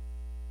things.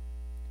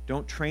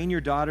 Don't train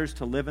your daughters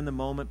to live in the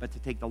moment, but to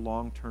take the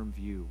long-term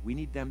view. We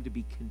need them to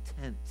be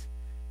content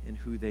in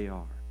who they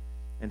are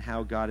and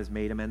how God has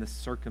made them and the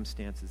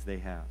circumstances they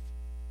have.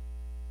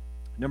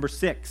 Number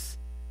 6,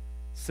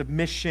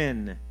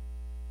 submission.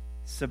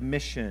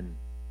 Submission.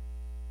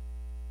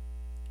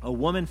 A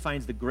woman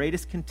finds the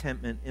greatest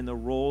contentment in the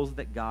roles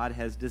that God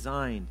has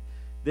designed.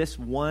 This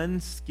one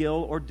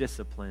skill or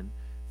discipline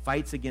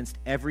fights against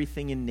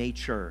everything in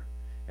nature,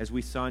 as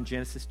we saw in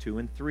Genesis 2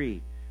 and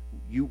 3.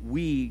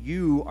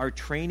 You are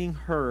training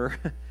her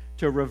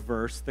to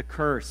reverse the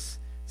curse,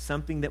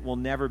 something that will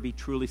never be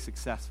truly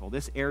successful.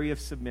 This area of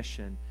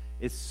submission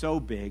is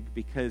so big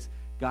because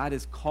God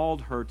has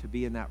called her to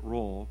be in that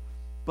role,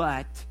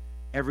 but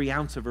every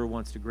ounce of her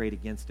wants to grate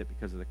against it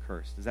because of the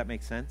curse. Does that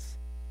make sense?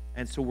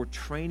 And so we're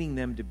training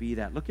them to be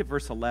that. Look at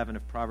verse 11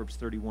 of Proverbs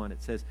 31.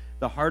 It says,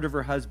 the heart of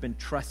her husband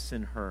trusts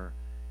in her.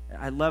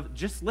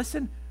 Just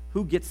listen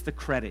who gets the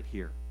credit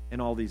here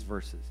in all these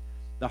verses.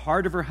 The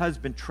heart of her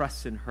husband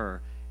trusts in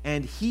her,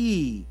 and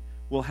he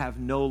will have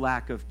no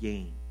lack of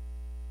gain.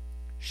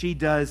 She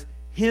does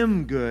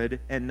him good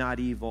and not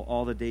evil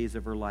all the days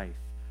of her life.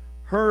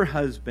 Her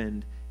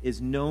husband is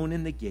known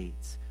in the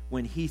gates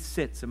when he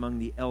sits among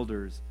the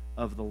elders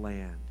of the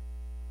land.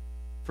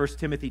 1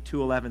 Timothy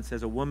 2:11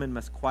 says, a woman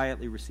must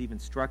quietly receive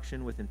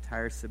instruction with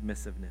entire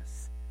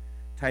submissiveness.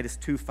 Titus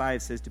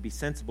 2:5 says, to be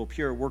sensible,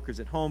 pure, workers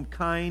at home,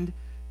 kind,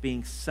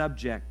 being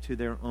subject to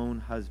their own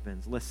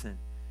husbands. Listen,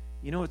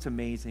 you know what's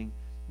amazing?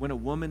 When a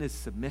woman is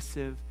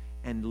submissive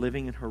and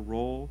living in her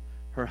role,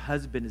 her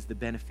husband is the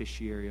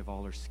beneficiary of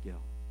all her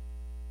skill.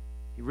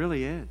 He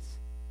really is.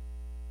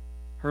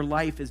 Her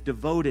life is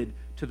devoted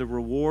to the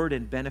reward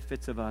and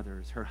benefits of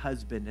others, her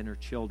husband and her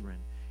children.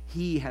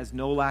 He has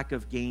no lack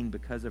of gain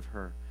because of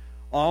her.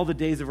 All the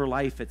days of her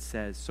life, it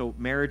says. So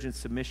marriage and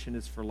submission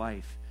is for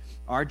life.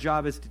 Our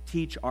job is to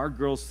teach our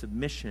girls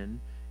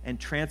submission and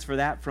transfer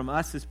that from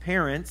us as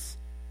parents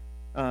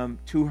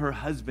to her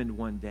husband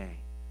one day.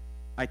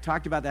 I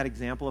talked about that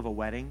example of a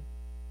wedding,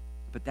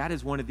 but that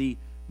is one of the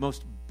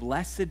most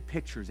blessed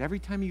pictures. Every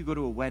time you go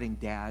to a wedding,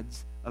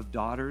 dads of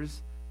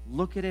daughters,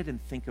 look at it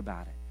and think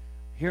about it.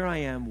 Here I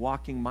am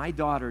walking my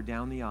daughter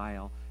down the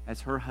aisle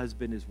as her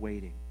husband is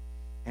waiting.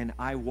 And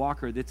I walk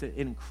her. That's an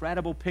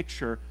incredible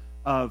picture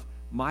of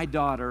my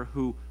daughter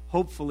who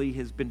hopefully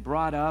has been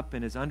brought up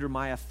and is under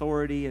my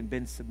authority and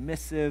been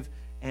submissive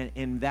and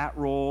in that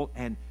role,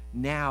 and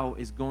now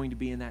is going to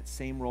be in that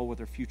same role with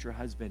her future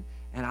husband.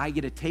 And I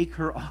get to take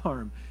her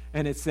arm,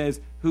 and it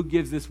says, who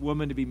gives this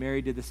woman to be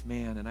married to this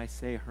man? And I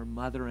say, her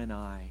mother and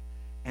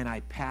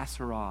I pass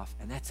her off,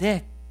 and that's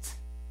it.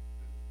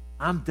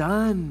 I'm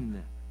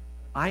done.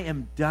 I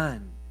am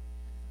done.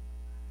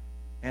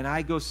 And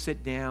I go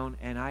sit down,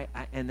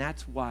 and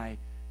that's why,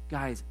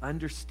 guys,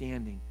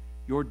 understanding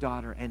your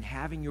daughter and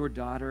having your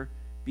daughter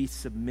be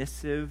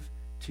submissive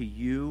to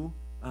you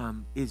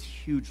is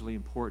hugely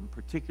important,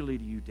 particularly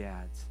to you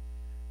dads.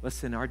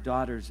 Listen, our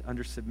daughters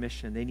under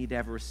submission, they need to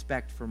have a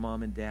respect for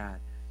mom and dad.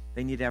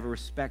 They need to have a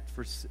respect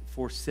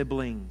for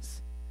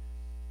siblings.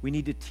 We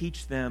need to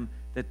teach them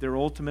that their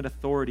ultimate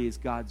authority is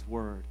God's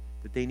word,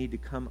 that they need to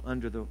come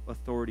under the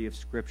authority of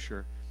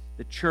Scripture.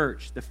 The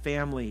church, the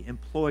family,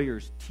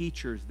 employers,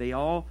 teachers, they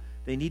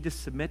need to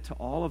submit to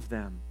all of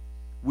them.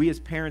 We as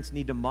parents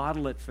need to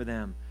model it for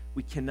them.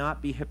 We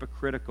cannot be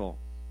hypocritical.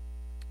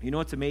 You know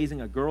what's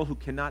amazing? A girl who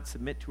cannot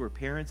submit to her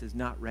parents is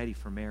not ready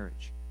for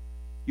marriage.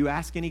 You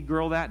ask any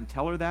girl that and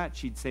tell her that,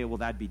 she'd say, well,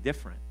 that'd be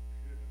different,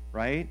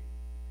 right?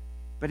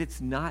 But it's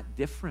not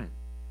different.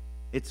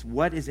 It's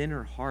what is in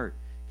her heart.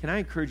 Can I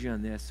encourage you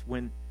on this?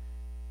 When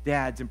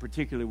dads, in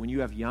particular, when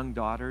you have young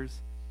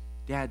daughters,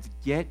 dads,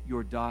 get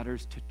your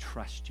daughters to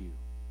trust you.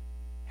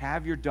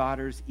 Have your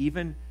daughters,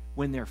 even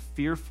when they're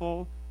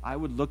fearful. I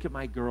would look at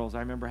my girls. I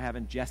remember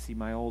having Jessie,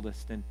 my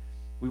oldest, and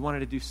we wanted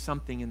to do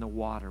something in the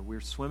water. We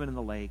were swimming in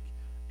the lake,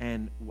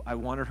 and I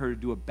wanted her to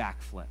do a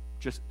backflip.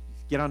 Just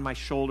get on my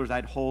shoulders.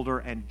 I'd hold her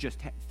and just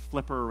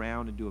flip her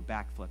around and do a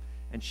backflip.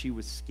 And she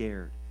was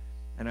scared.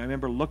 And I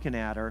remember looking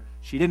at her.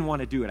 She didn't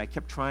want to do it. I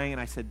kept trying,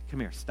 and I said, come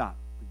here, stop.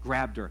 I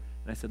grabbed her,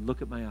 and I said,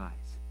 look at my eyes.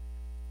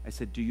 I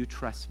said, do you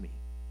trust me?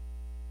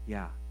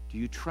 Yeah. Do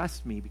you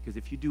trust me? Because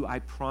if you do, I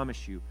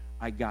promise you,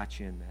 I got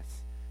you in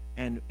this.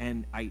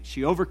 And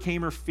she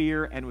overcame her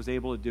fear and was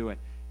able to do it.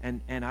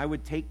 And I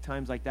would take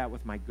times like that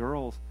with my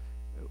girls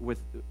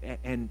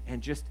and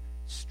just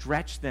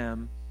stretch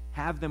them,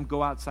 have them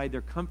go outside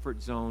their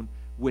comfort zone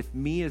with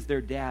me as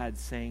their dad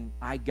saying,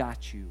 I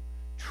got you,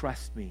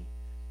 trust me.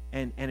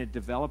 And it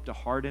developed a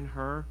heart in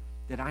her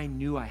that I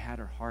knew I had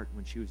her heart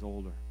when she was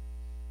older.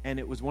 And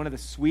it was one of the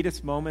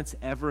sweetest moments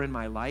ever in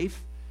my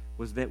life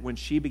was that when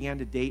she began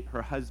to date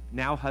her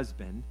now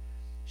husband,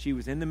 She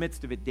was in the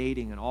midst of it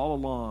dating, and all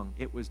along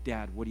it was,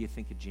 Dad, what do you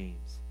think of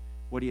James?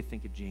 What do you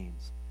think of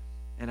James?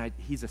 And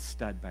he's a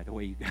stud, by the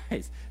way, you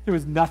guys. There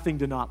was nothing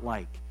to not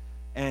like.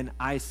 And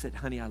I said,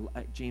 honey,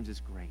 James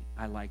is great.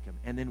 I like him.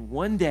 And then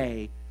one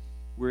day,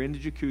 we're in the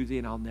jacuzzi,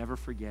 and I'll never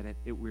forget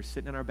it. We're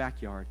sitting in our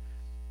backyard,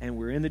 and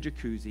we're in the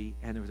jacuzzi,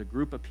 and there was a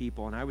group of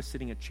people, and I was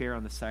sitting in a chair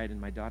on the side, and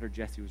my daughter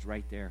Jessie was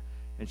right there.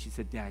 And she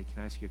said, Dad,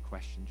 can I ask you a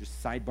question?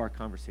 Just sidebar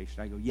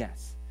conversation. I go,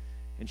 yes.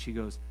 And she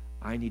goes,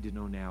 I need to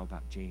know now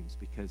about James,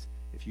 because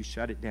if you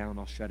shut it down,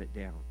 I'll shut it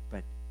down.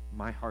 But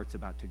my heart's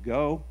about to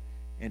go,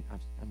 and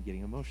I'm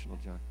getting emotional,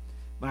 John.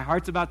 My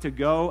heart's about to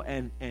go,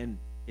 and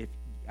if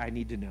I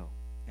need to know.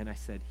 And I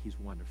said, he's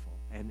wonderful.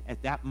 And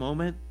at that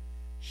moment,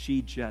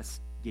 she just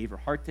gave her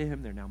heart to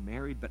him. They're now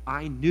married. But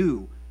I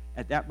knew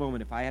at that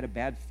moment, if I had a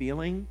bad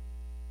feeling,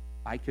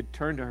 I could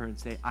turn to her and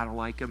say, I don't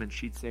like him. And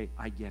she'd say,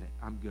 I get it.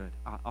 I'm good.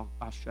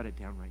 I'll shut it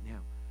down right now.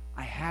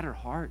 I had her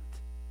heart.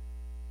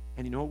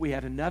 And you know what? We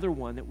had another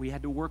one that we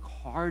had to work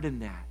hard in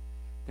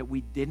that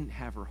we didn't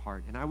have her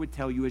heart. And I would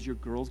tell you, as your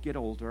girls get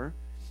older,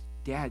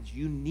 dads,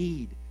 you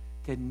need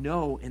to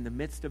know in the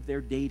midst of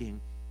their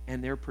dating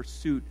and their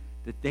pursuit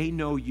that they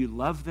know you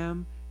love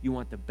them, you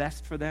want the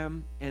best for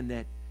them, and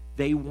that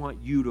they want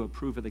you to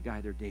approve of the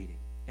guy they're dating.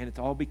 And it's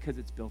all because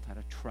it's built out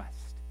of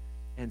trust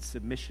and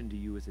submission to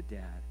you as a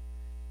dad.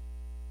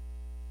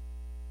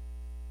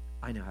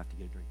 I now have to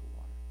get a drink of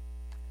water.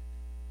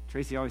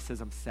 Tracy always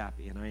says I'm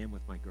sappy, and I am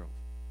with my girls.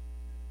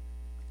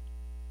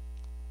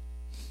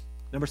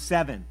 Number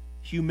 7,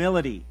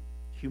 humility.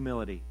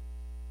 Humility.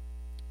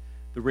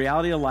 The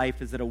reality of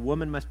life is that a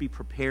woman must be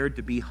prepared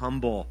to be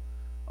humble.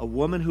 A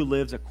woman who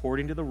lives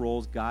according to the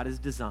roles God has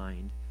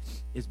designed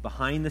is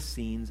behind the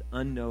scenes,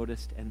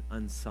 unnoticed, and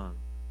unsung.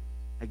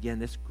 Again,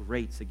 this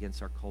grates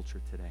against our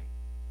culture today.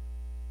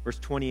 Verse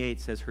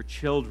 28 says, her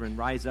children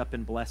rise up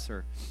and bless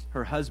her,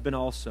 her husband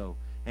also,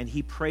 and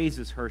he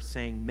praises her,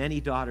 saying, many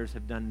daughters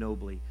have done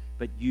nobly,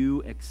 but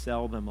you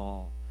excel them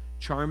all.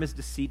 Charm is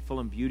deceitful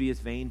and beauty is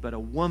vain, but a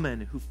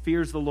woman who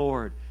fears the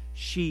Lord,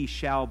 she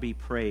shall be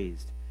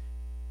praised.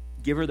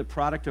 Give her the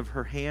product of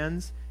her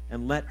hands,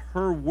 and let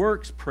her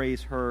works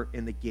praise her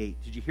in the gate.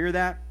 Did you hear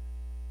that?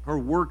 Her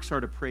works are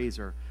to praise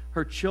her.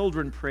 Her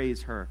children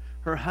praise her.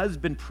 Her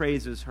husband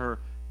praises her,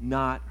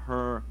 not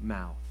her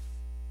mouth.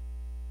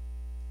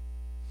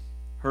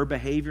 Her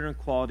behavior and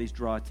qualities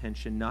draw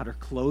attention, not her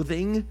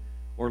clothing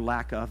or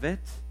lack of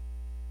it,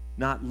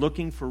 not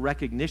looking for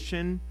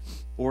recognition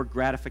or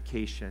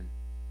gratification.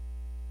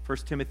 1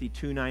 Timothy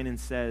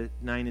 2:9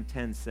 and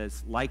 10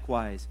 says,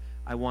 likewise,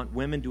 I want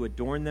women to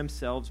adorn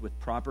themselves with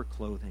proper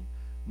clothing,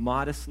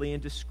 modestly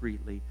and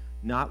discreetly,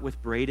 not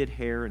with braided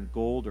hair and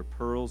gold or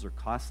pearls or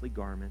costly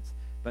garments,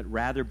 but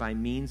rather by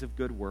means of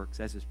good works,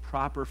 as is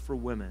proper for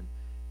women,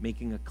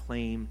 making a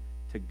claim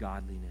to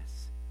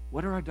godliness.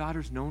 What are our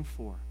daughters known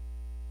for?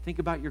 Think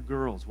about your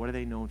girls. What are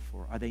they known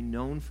for? Are they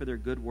known for their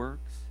good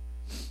works?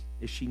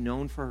 Is she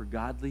known for her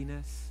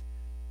godliness?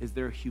 Is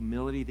there a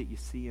humility that you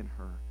see in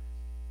her?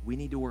 We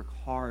need to work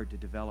hard to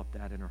develop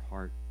that in her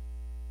heart.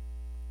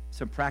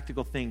 Some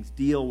practical things.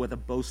 Deal with a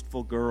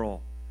boastful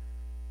girl.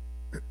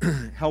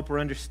 Help her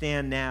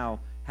understand now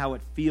how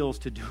it feels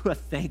to do a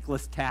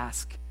thankless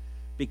task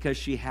because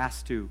she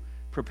has to.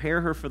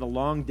 Prepare her for the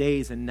long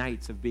days and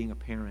nights of being a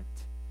parent.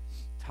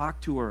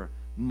 Talk to her.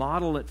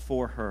 Model it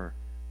for her.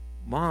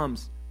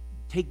 Moms,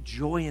 take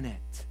joy in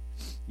it.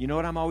 You know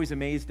what I'm always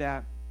amazed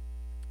at?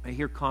 I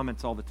hear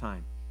comments all the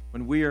time.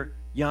 When we're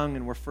young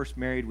and we're first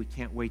married, we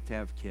can't wait to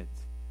have kids.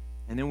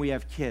 And then we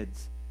have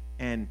kids.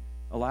 And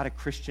a lot of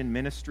Christian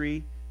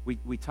ministry,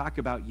 we talk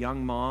about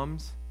young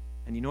moms.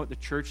 And you know what the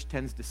church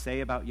tends to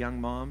say about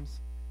young moms?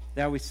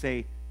 They always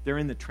say, they're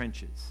in the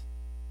trenches.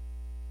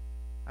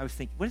 I was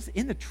thinking, what is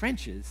in the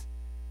trenches?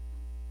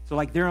 So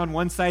like they're on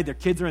one side, their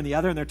kids are on the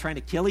other, and they're trying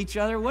to kill each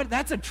other? What?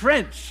 That's a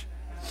trench.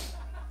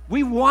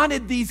 We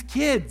wanted these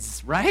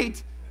kids,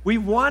 right? We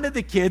wanted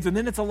the kids, and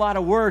then it's a lot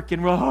of work,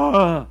 and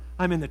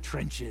I'm in the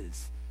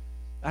trenches.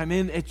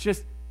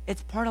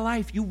 It's part of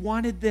life. You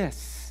wanted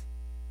this.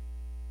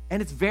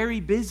 And it's very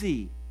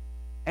busy,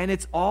 and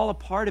it's all a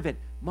part of it.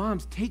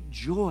 Moms, take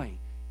joy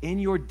in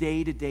your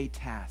day-to-day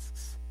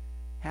tasks.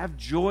 Have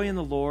joy in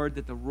the Lord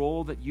that the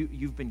role that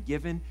you've been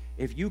given,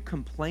 if you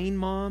complain,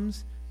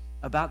 moms,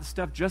 about the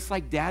stuff, just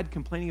like dad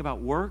complaining about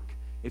work,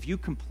 if you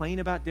complain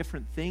about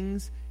different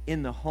things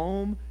in the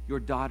home, your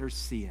daughters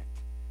see it.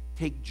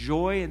 Take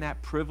joy in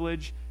that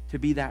privilege to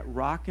be that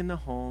rock in the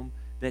home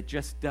that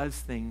just does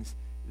things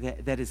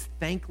that is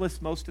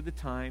thankless most of the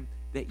time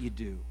that you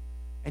do.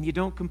 And you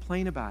don't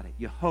complain about it.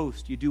 You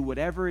host, you do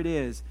whatever it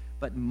is,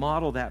 but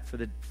model that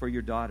for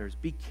your daughters.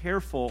 Be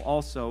careful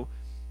also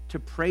to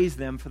praise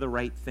them for the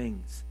right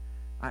things.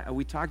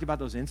 We talked about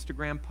those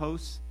Instagram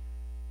posts.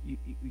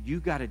 You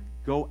got to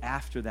go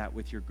after that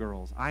with your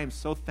girls. I am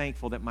so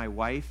thankful that my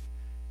wife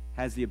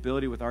has the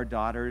ability with our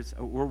daughters.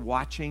 We're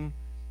watching.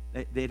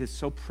 It is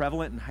so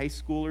prevalent in high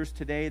schoolers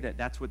today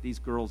that's what these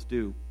girls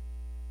do.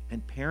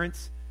 And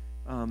parents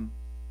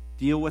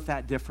deal with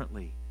that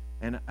differently.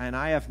 And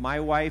I have my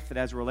wife that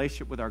has a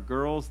relationship with our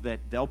girls that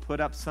they'll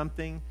put up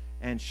something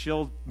and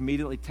she'll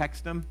immediately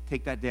text them,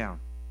 take that down.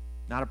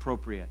 Not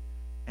appropriate.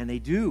 And they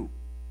do.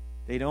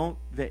 They don't.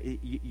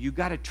 You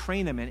got to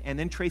train them. And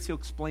then Tracy will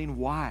explain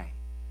why.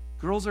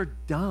 Girls are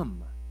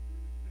dumb.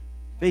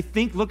 They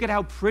think, look at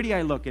how pretty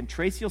I look. And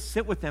Tracy will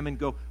sit with them and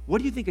go, what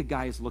do you think a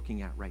guy is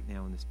looking at right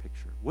now in this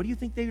picture? What do you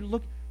think they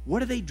look,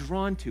 what are they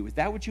drawn to? Is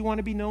that what you want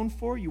to be known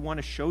for? You want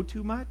to show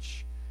too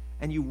much?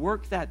 And you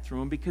work that through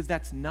them because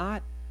that's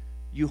not,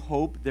 you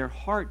hope, their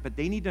heart. But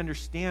they need to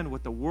understand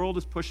what the world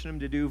is pushing them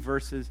to do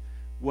versus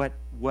what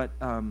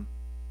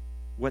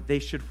they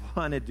should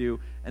want to do.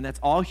 And that's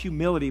all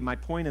humility. My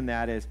point in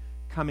that is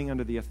coming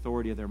under the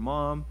authority of their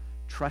mom,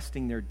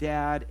 trusting their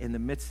dad. In the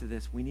midst of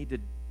this, we need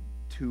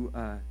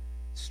to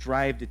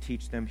strive to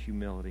teach them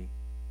humility.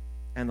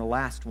 And the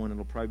last one,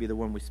 it'll probably be the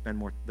one we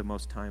spend the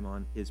most time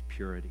on, is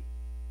purity.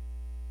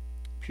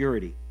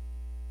 Purity.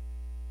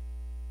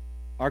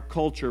 Our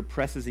culture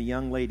presses a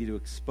young lady to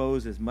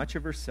expose as much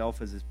of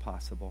herself as is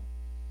possible.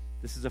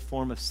 This is a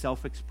form of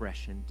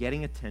self-expression,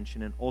 getting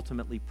attention, and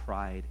ultimately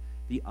pride,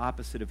 the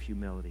opposite of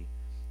humility.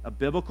 A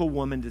biblical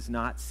woman does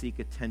not seek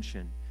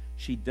attention.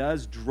 She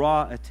does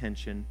draw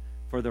attention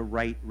for the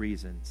right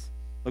reasons.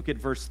 Look at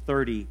verse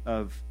 30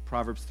 of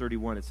Proverbs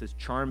 31. It says,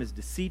 charm is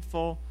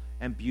deceitful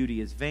and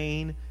beauty is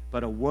vain,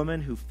 but a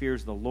woman who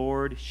fears the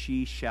Lord,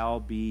 she shall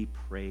be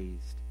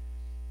praised.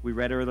 We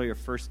read earlier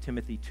 1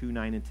 Timothy 2,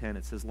 9 and 10.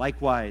 It says,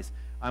 likewise,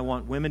 I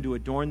want women to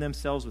adorn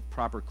themselves with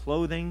proper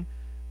clothing,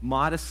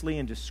 modestly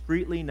and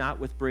discreetly, not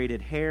with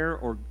braided hair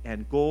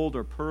and gold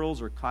or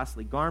pearls or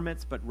costly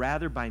garments, but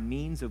rather by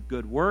means of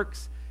good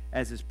works,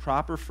 as is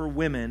proper for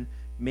women,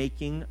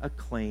 making a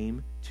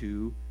claim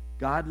to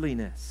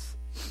godliness.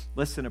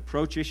 Listen,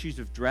 approach issues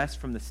of dress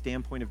from the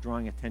standpoint of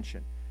drawing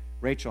attention.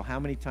 Rachel, how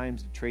many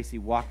times did Tracy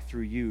walk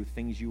through you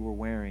things you were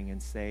wearing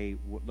and say,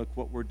 look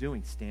what we're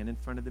doing, stand in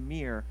front of the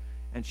mirror,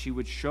 and she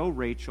would show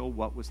Rachel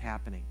what was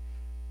happening.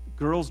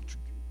 Girls'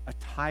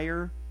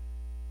 attire,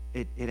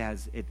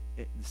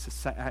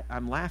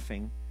 I'm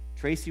laughing.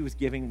 Tracy was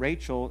giving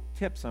Rachel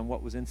tips on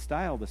what was in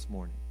style this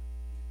morning.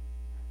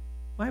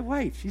 My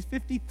wife, she's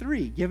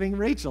 53, giving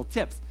Rachel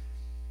tips.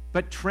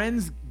 But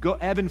trends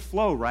ebb and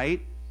flow,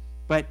 right?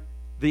 But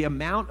the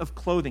amount of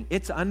clothing,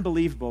 it's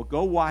unbelievable.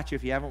 Go watch,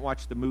 if you haven't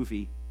watched the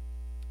movie,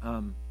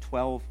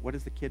 12, what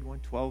is the kid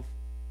one? 12,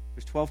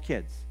 there's 12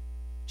 kids.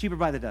 Cheaper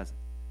by the dozen.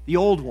 The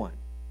old one.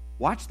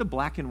 Watch the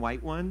black and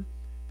white one,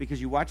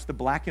 because you watch the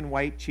black and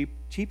white,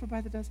 cheaper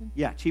by the dozen?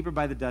 Yeah, cheaper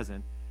by the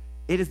dozen.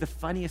 It is the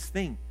funniest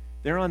thing.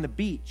 They're on the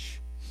beach,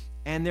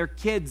 and their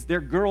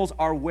girls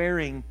are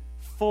wearing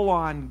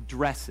full-on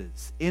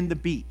dresses in the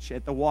beach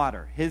at the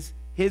water. His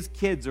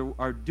kids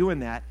are doing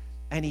that,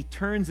 and he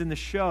turns in the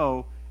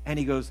show, and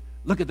he goes,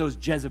 look at those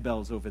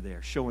Jezebels over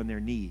there showing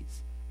their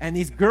knees. And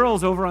these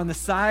girls over on the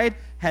side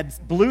had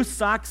blue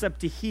socks up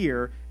to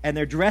here, and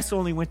their dress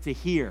only went to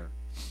here.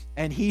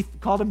 And he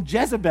called them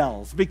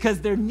Jezebels because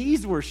their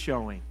knees were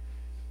showing.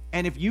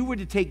 And if you were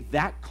to take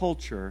that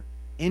culture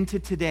into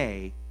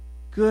today,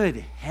 good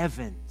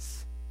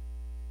heavens.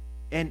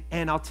 And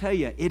I'll tell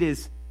you, it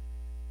is,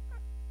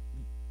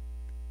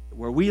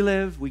 where we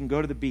live, we can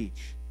go to the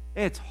beach.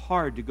 It's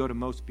hard to go to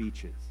most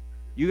beaches.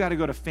 You got to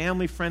go to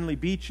family-friendly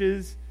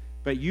beaches,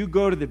 but you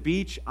go to the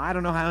beach, I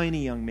don't know how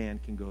any young man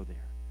can go there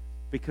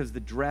because the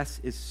dress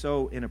is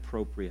so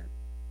inappropriate.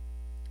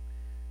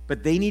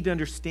 But they need to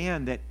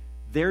understand that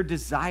their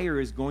desire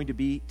is going to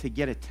be to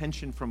get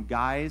attention from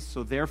guys,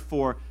 so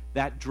therefore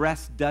that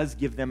dress does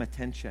give them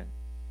attention.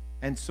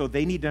 And so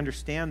they need to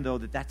understand, though,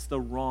 that that's the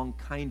wrong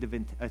kind of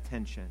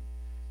attention.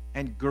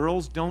 And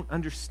girls don't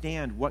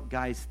understand what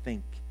guys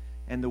think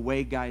and the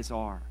way guys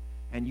are.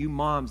 And you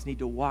moms need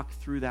to walk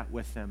through that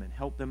with them and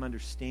help them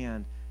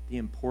understand the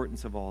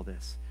importance of all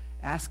this.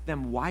 Ask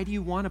them, why do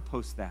you want to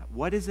post that?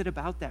 What is it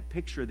about that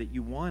picture that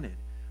you wanted?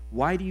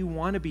 Why do you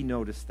want to be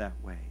noticed that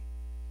way?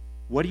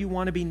 What do you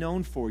want to be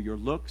known for, your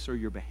looks or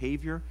your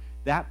behavior?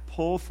 That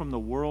pull from the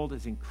world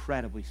is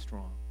incredibly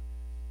strong.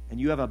 And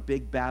you have a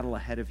big battle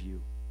ahead of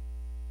you.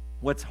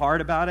 What's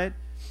hard about it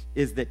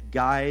is that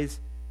guys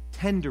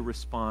tend to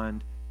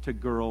respond to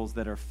girls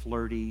that are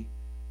flirty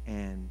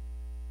and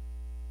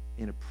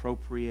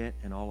inappropriate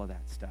and all of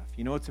that stuff.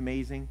 You know what's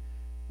amazing?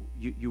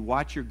 You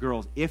watch your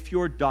girls. If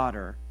your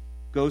daughter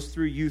goes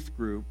through youth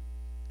group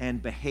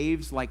and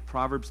behaves like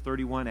Proverbs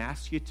 31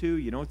 asks you to,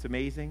 you know what's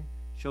amazing?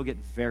 She'll get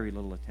very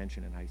little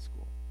attention in high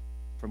school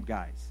from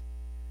guys.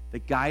 The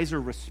guys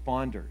are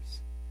responders.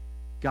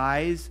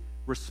 Guys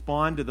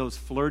respond to those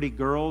flirty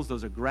girls,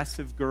 those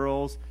aggressive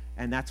girls,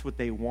 and that's what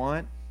they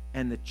want.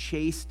 And the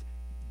chaste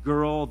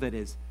girl that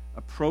is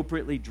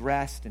appropriately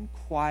dressed and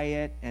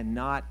quiet and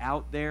not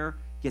out there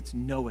gets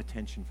no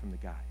attention from the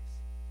guys.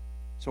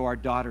 So our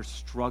daughters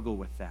struggle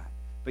with that.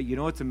 But you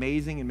know what's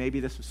amazing, and maybe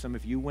this was some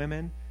of you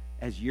women,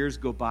 as years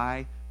go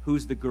by,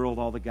 who's the girl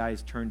all the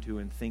guys turn to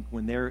and think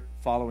when they're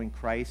following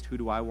Christ, who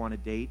do I want to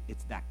date?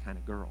 It's that kind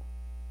of girl.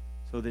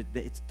 So that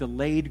it's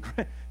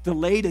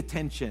delayed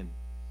attention,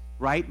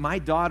 right? My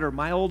daughter,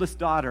 my oldest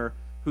daughter,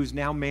 who's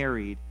now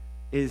married,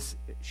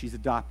 she's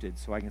adopted,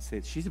 so I can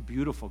say she's a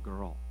beautiful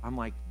girl. I'm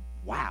like,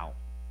 wow.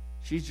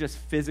 She's just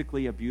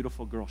physically a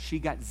beautiful girl. She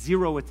got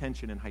zero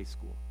attention in high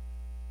school.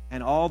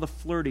 And all the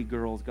flirty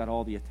girls got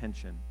all the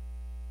attention.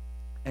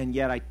 And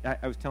yet,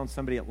 I was telling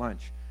somebody at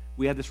lunch,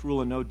 we had this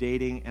rule of no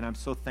dating, and I'm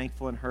so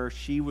thankful in her.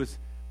 She was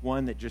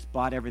one that just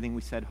bought everything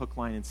we said, hook,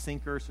 line, and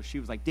sinker. So she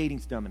was like,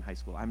 dating's dumb in high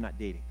school. I'm not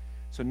dating.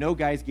 So no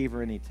guys gave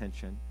her any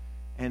attention.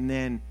 And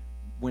then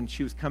when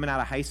she was coming out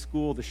of high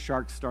school, the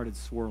sharks started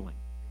swirling.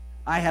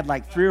 I had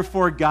like 3 or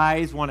 4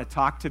 guys want to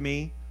talk to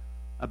me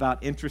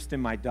about interest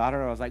in my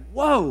daughter. I was like,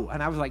 whoa!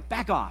 And I was like,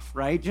 back off,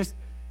 right? Just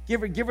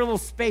give her a little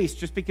space.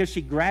 Just because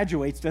she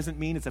graduates doesn't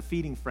mean it's a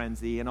feeding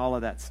frenzy and all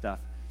of that stuff.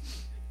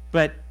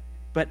 But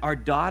our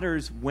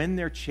daughters, when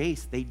they're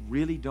chased, they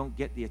really don't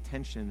get the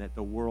attention that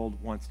the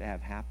world wants to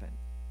have happen.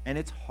 And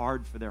it's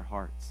hard for their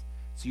hearts.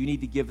 So you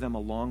need to give them a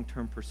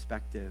long-term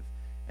perspective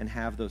and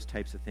have those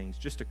types of things.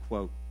 Just a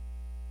quote.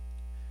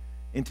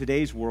 In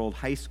today's world,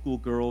 high school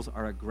girls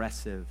are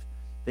aggressive.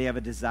 They have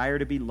a desire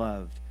to be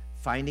loved,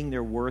 finding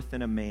their worth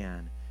in a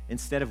man.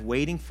 Instead of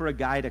waiting for a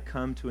guy to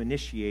come to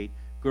initiate,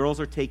 girls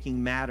are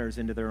taking matters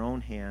into their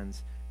own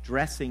hands,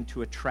 dressing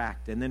to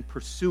attract, and then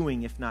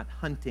pursuing, if not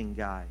hunting,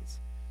 guys.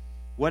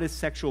 What is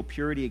sexual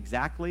purity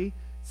exactly?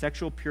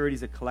 Sexual purity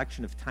is a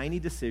collection of tiny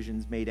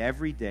decisions made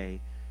every day,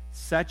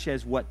 such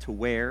as what to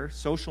wear,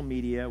 social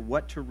media,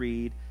 what to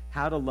read,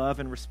 how to love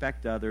and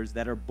respect others,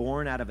 that are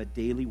born out of a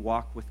daily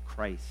walk with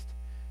Christ.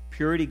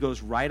 Purity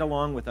goes right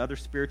along with other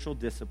spiritual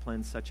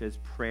disciplines such as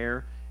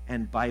prayer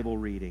and Bible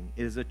reading.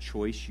 It is a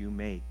choice you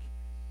make.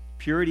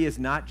 Purity is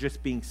not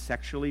just being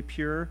sexually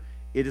pure.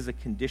 It is a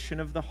condition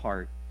of the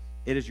heart.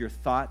 It is your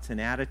thoughts and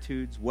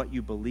attitudes, what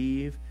you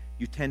believe,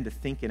 you tend to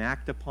think and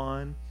act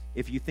upon.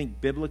 If you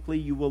think biblically,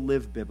 you will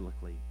live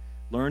biblically.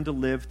 Learn to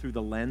live through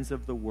the lens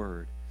of the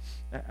Word.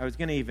 I was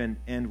going to even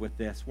end with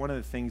this. One of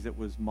the things that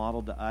was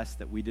modeled to us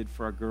that we did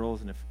for our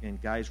girls,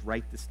 and guys,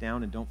 write this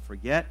down and don't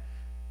forget,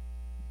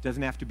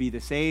 doesn't have to be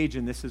this age,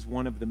 and this is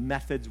one of the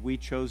methods we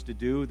chose to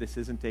do. This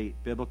isn't a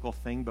biblical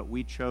thing, but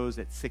we chose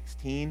at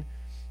 16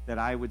 that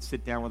I would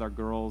sit down with our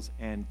girls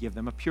and give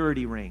them a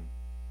purity ring.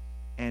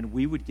 And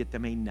we would get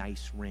them a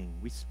nice ring.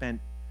 We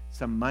spent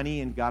some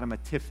money and got them a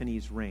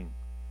Tiffany's ring.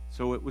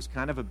 So it was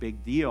kind of a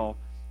big deal,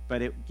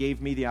 but it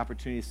gave me the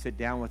opportunity to sit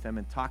down with them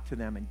and talk to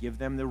them and give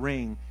them the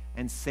ring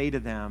and say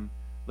to them,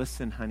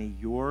 listen, honey,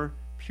 your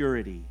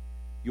purity,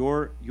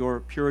 your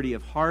purity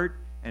of heart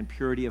and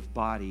purity of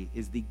body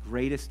is the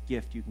greatest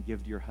gift you can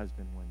give to your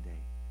husband one day.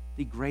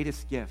 The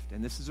greatest gift.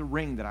 And this is a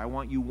ring that I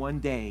want you one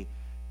day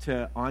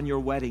to, on your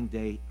wedding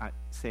day,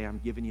 say, I'm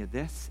giving you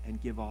this,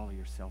 and give all of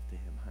yourself to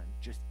him, hon.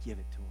 Just give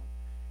it to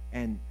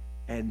him.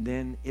 And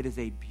then it is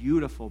a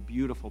beautiful,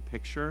 beautiful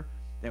picture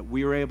that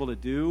we were able to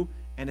do.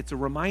 And it's a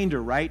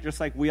reminder, right?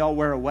 Just like we all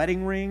wear a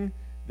wedding ring,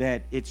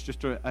 that it's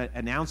just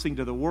announcing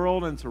to the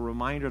world, and it's a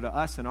reminder to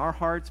us in our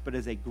hearts, but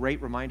as a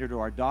great reminder to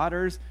our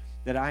daughters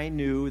that I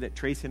knew, that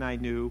Tracy and I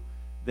knew,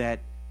 that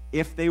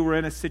if they were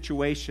in a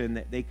situation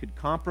that they could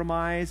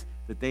compromise,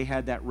 that they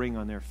had that ring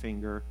on their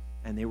finger,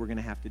 and they were going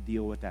to have to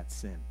deal with that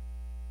sin.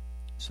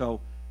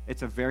 So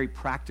it's a very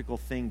practical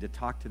thing to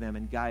talk to them.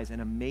 And guys, an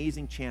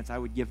amazing chance. I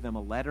would give them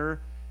a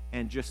letter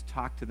and just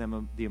talk to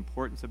them the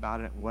importance about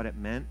it and what it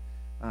meant.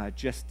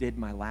 Just did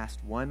my last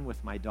one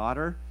with my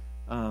daughter,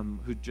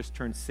 who just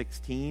turned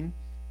 16.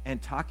 And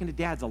talking to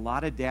dads. A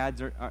lot of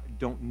dads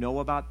don't know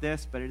about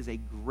this, but it is a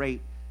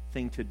great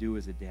thing to do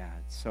as a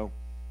dad. So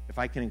if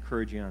I can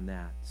encourage you on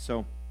that.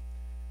 So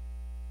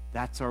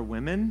that's our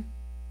women.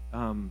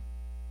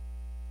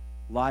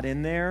 Lot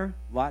in there,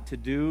 lot to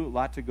do,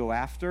 lot to go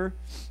after.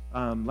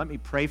 Let me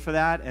pray for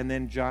that, and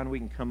then, John, we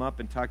can come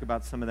up and talk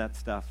about some of that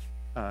stuff.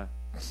 Let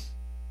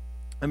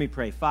me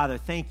pray. Father,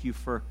 thank you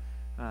for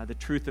the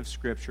truth of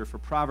Scripture. For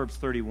Proverbs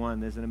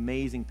 31, there's an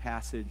amazing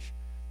passage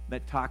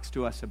that talks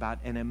to us about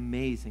an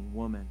amazing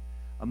woman,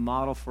 a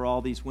model for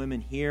all these women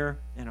here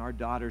and our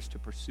daughters to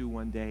pursue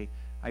one day.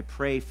 I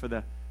pray for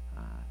that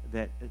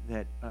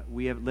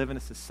we live in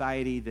a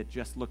society that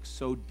just looks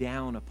so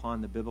down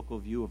upon the biblical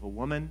view of a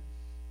woman.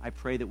 I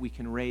pray that we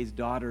can raise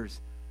daughters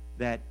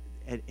that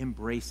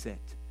embrace it,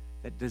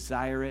 that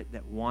desire it,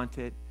 that want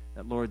it,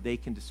 that, Lord, they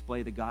can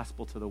display the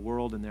gospel to the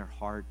world in their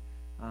heart.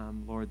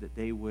 Lord, that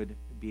they would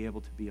be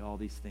able to be all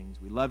these things.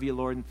 We love you,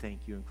 Lord, and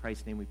thank you. In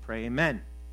Christ's name we pray, amen.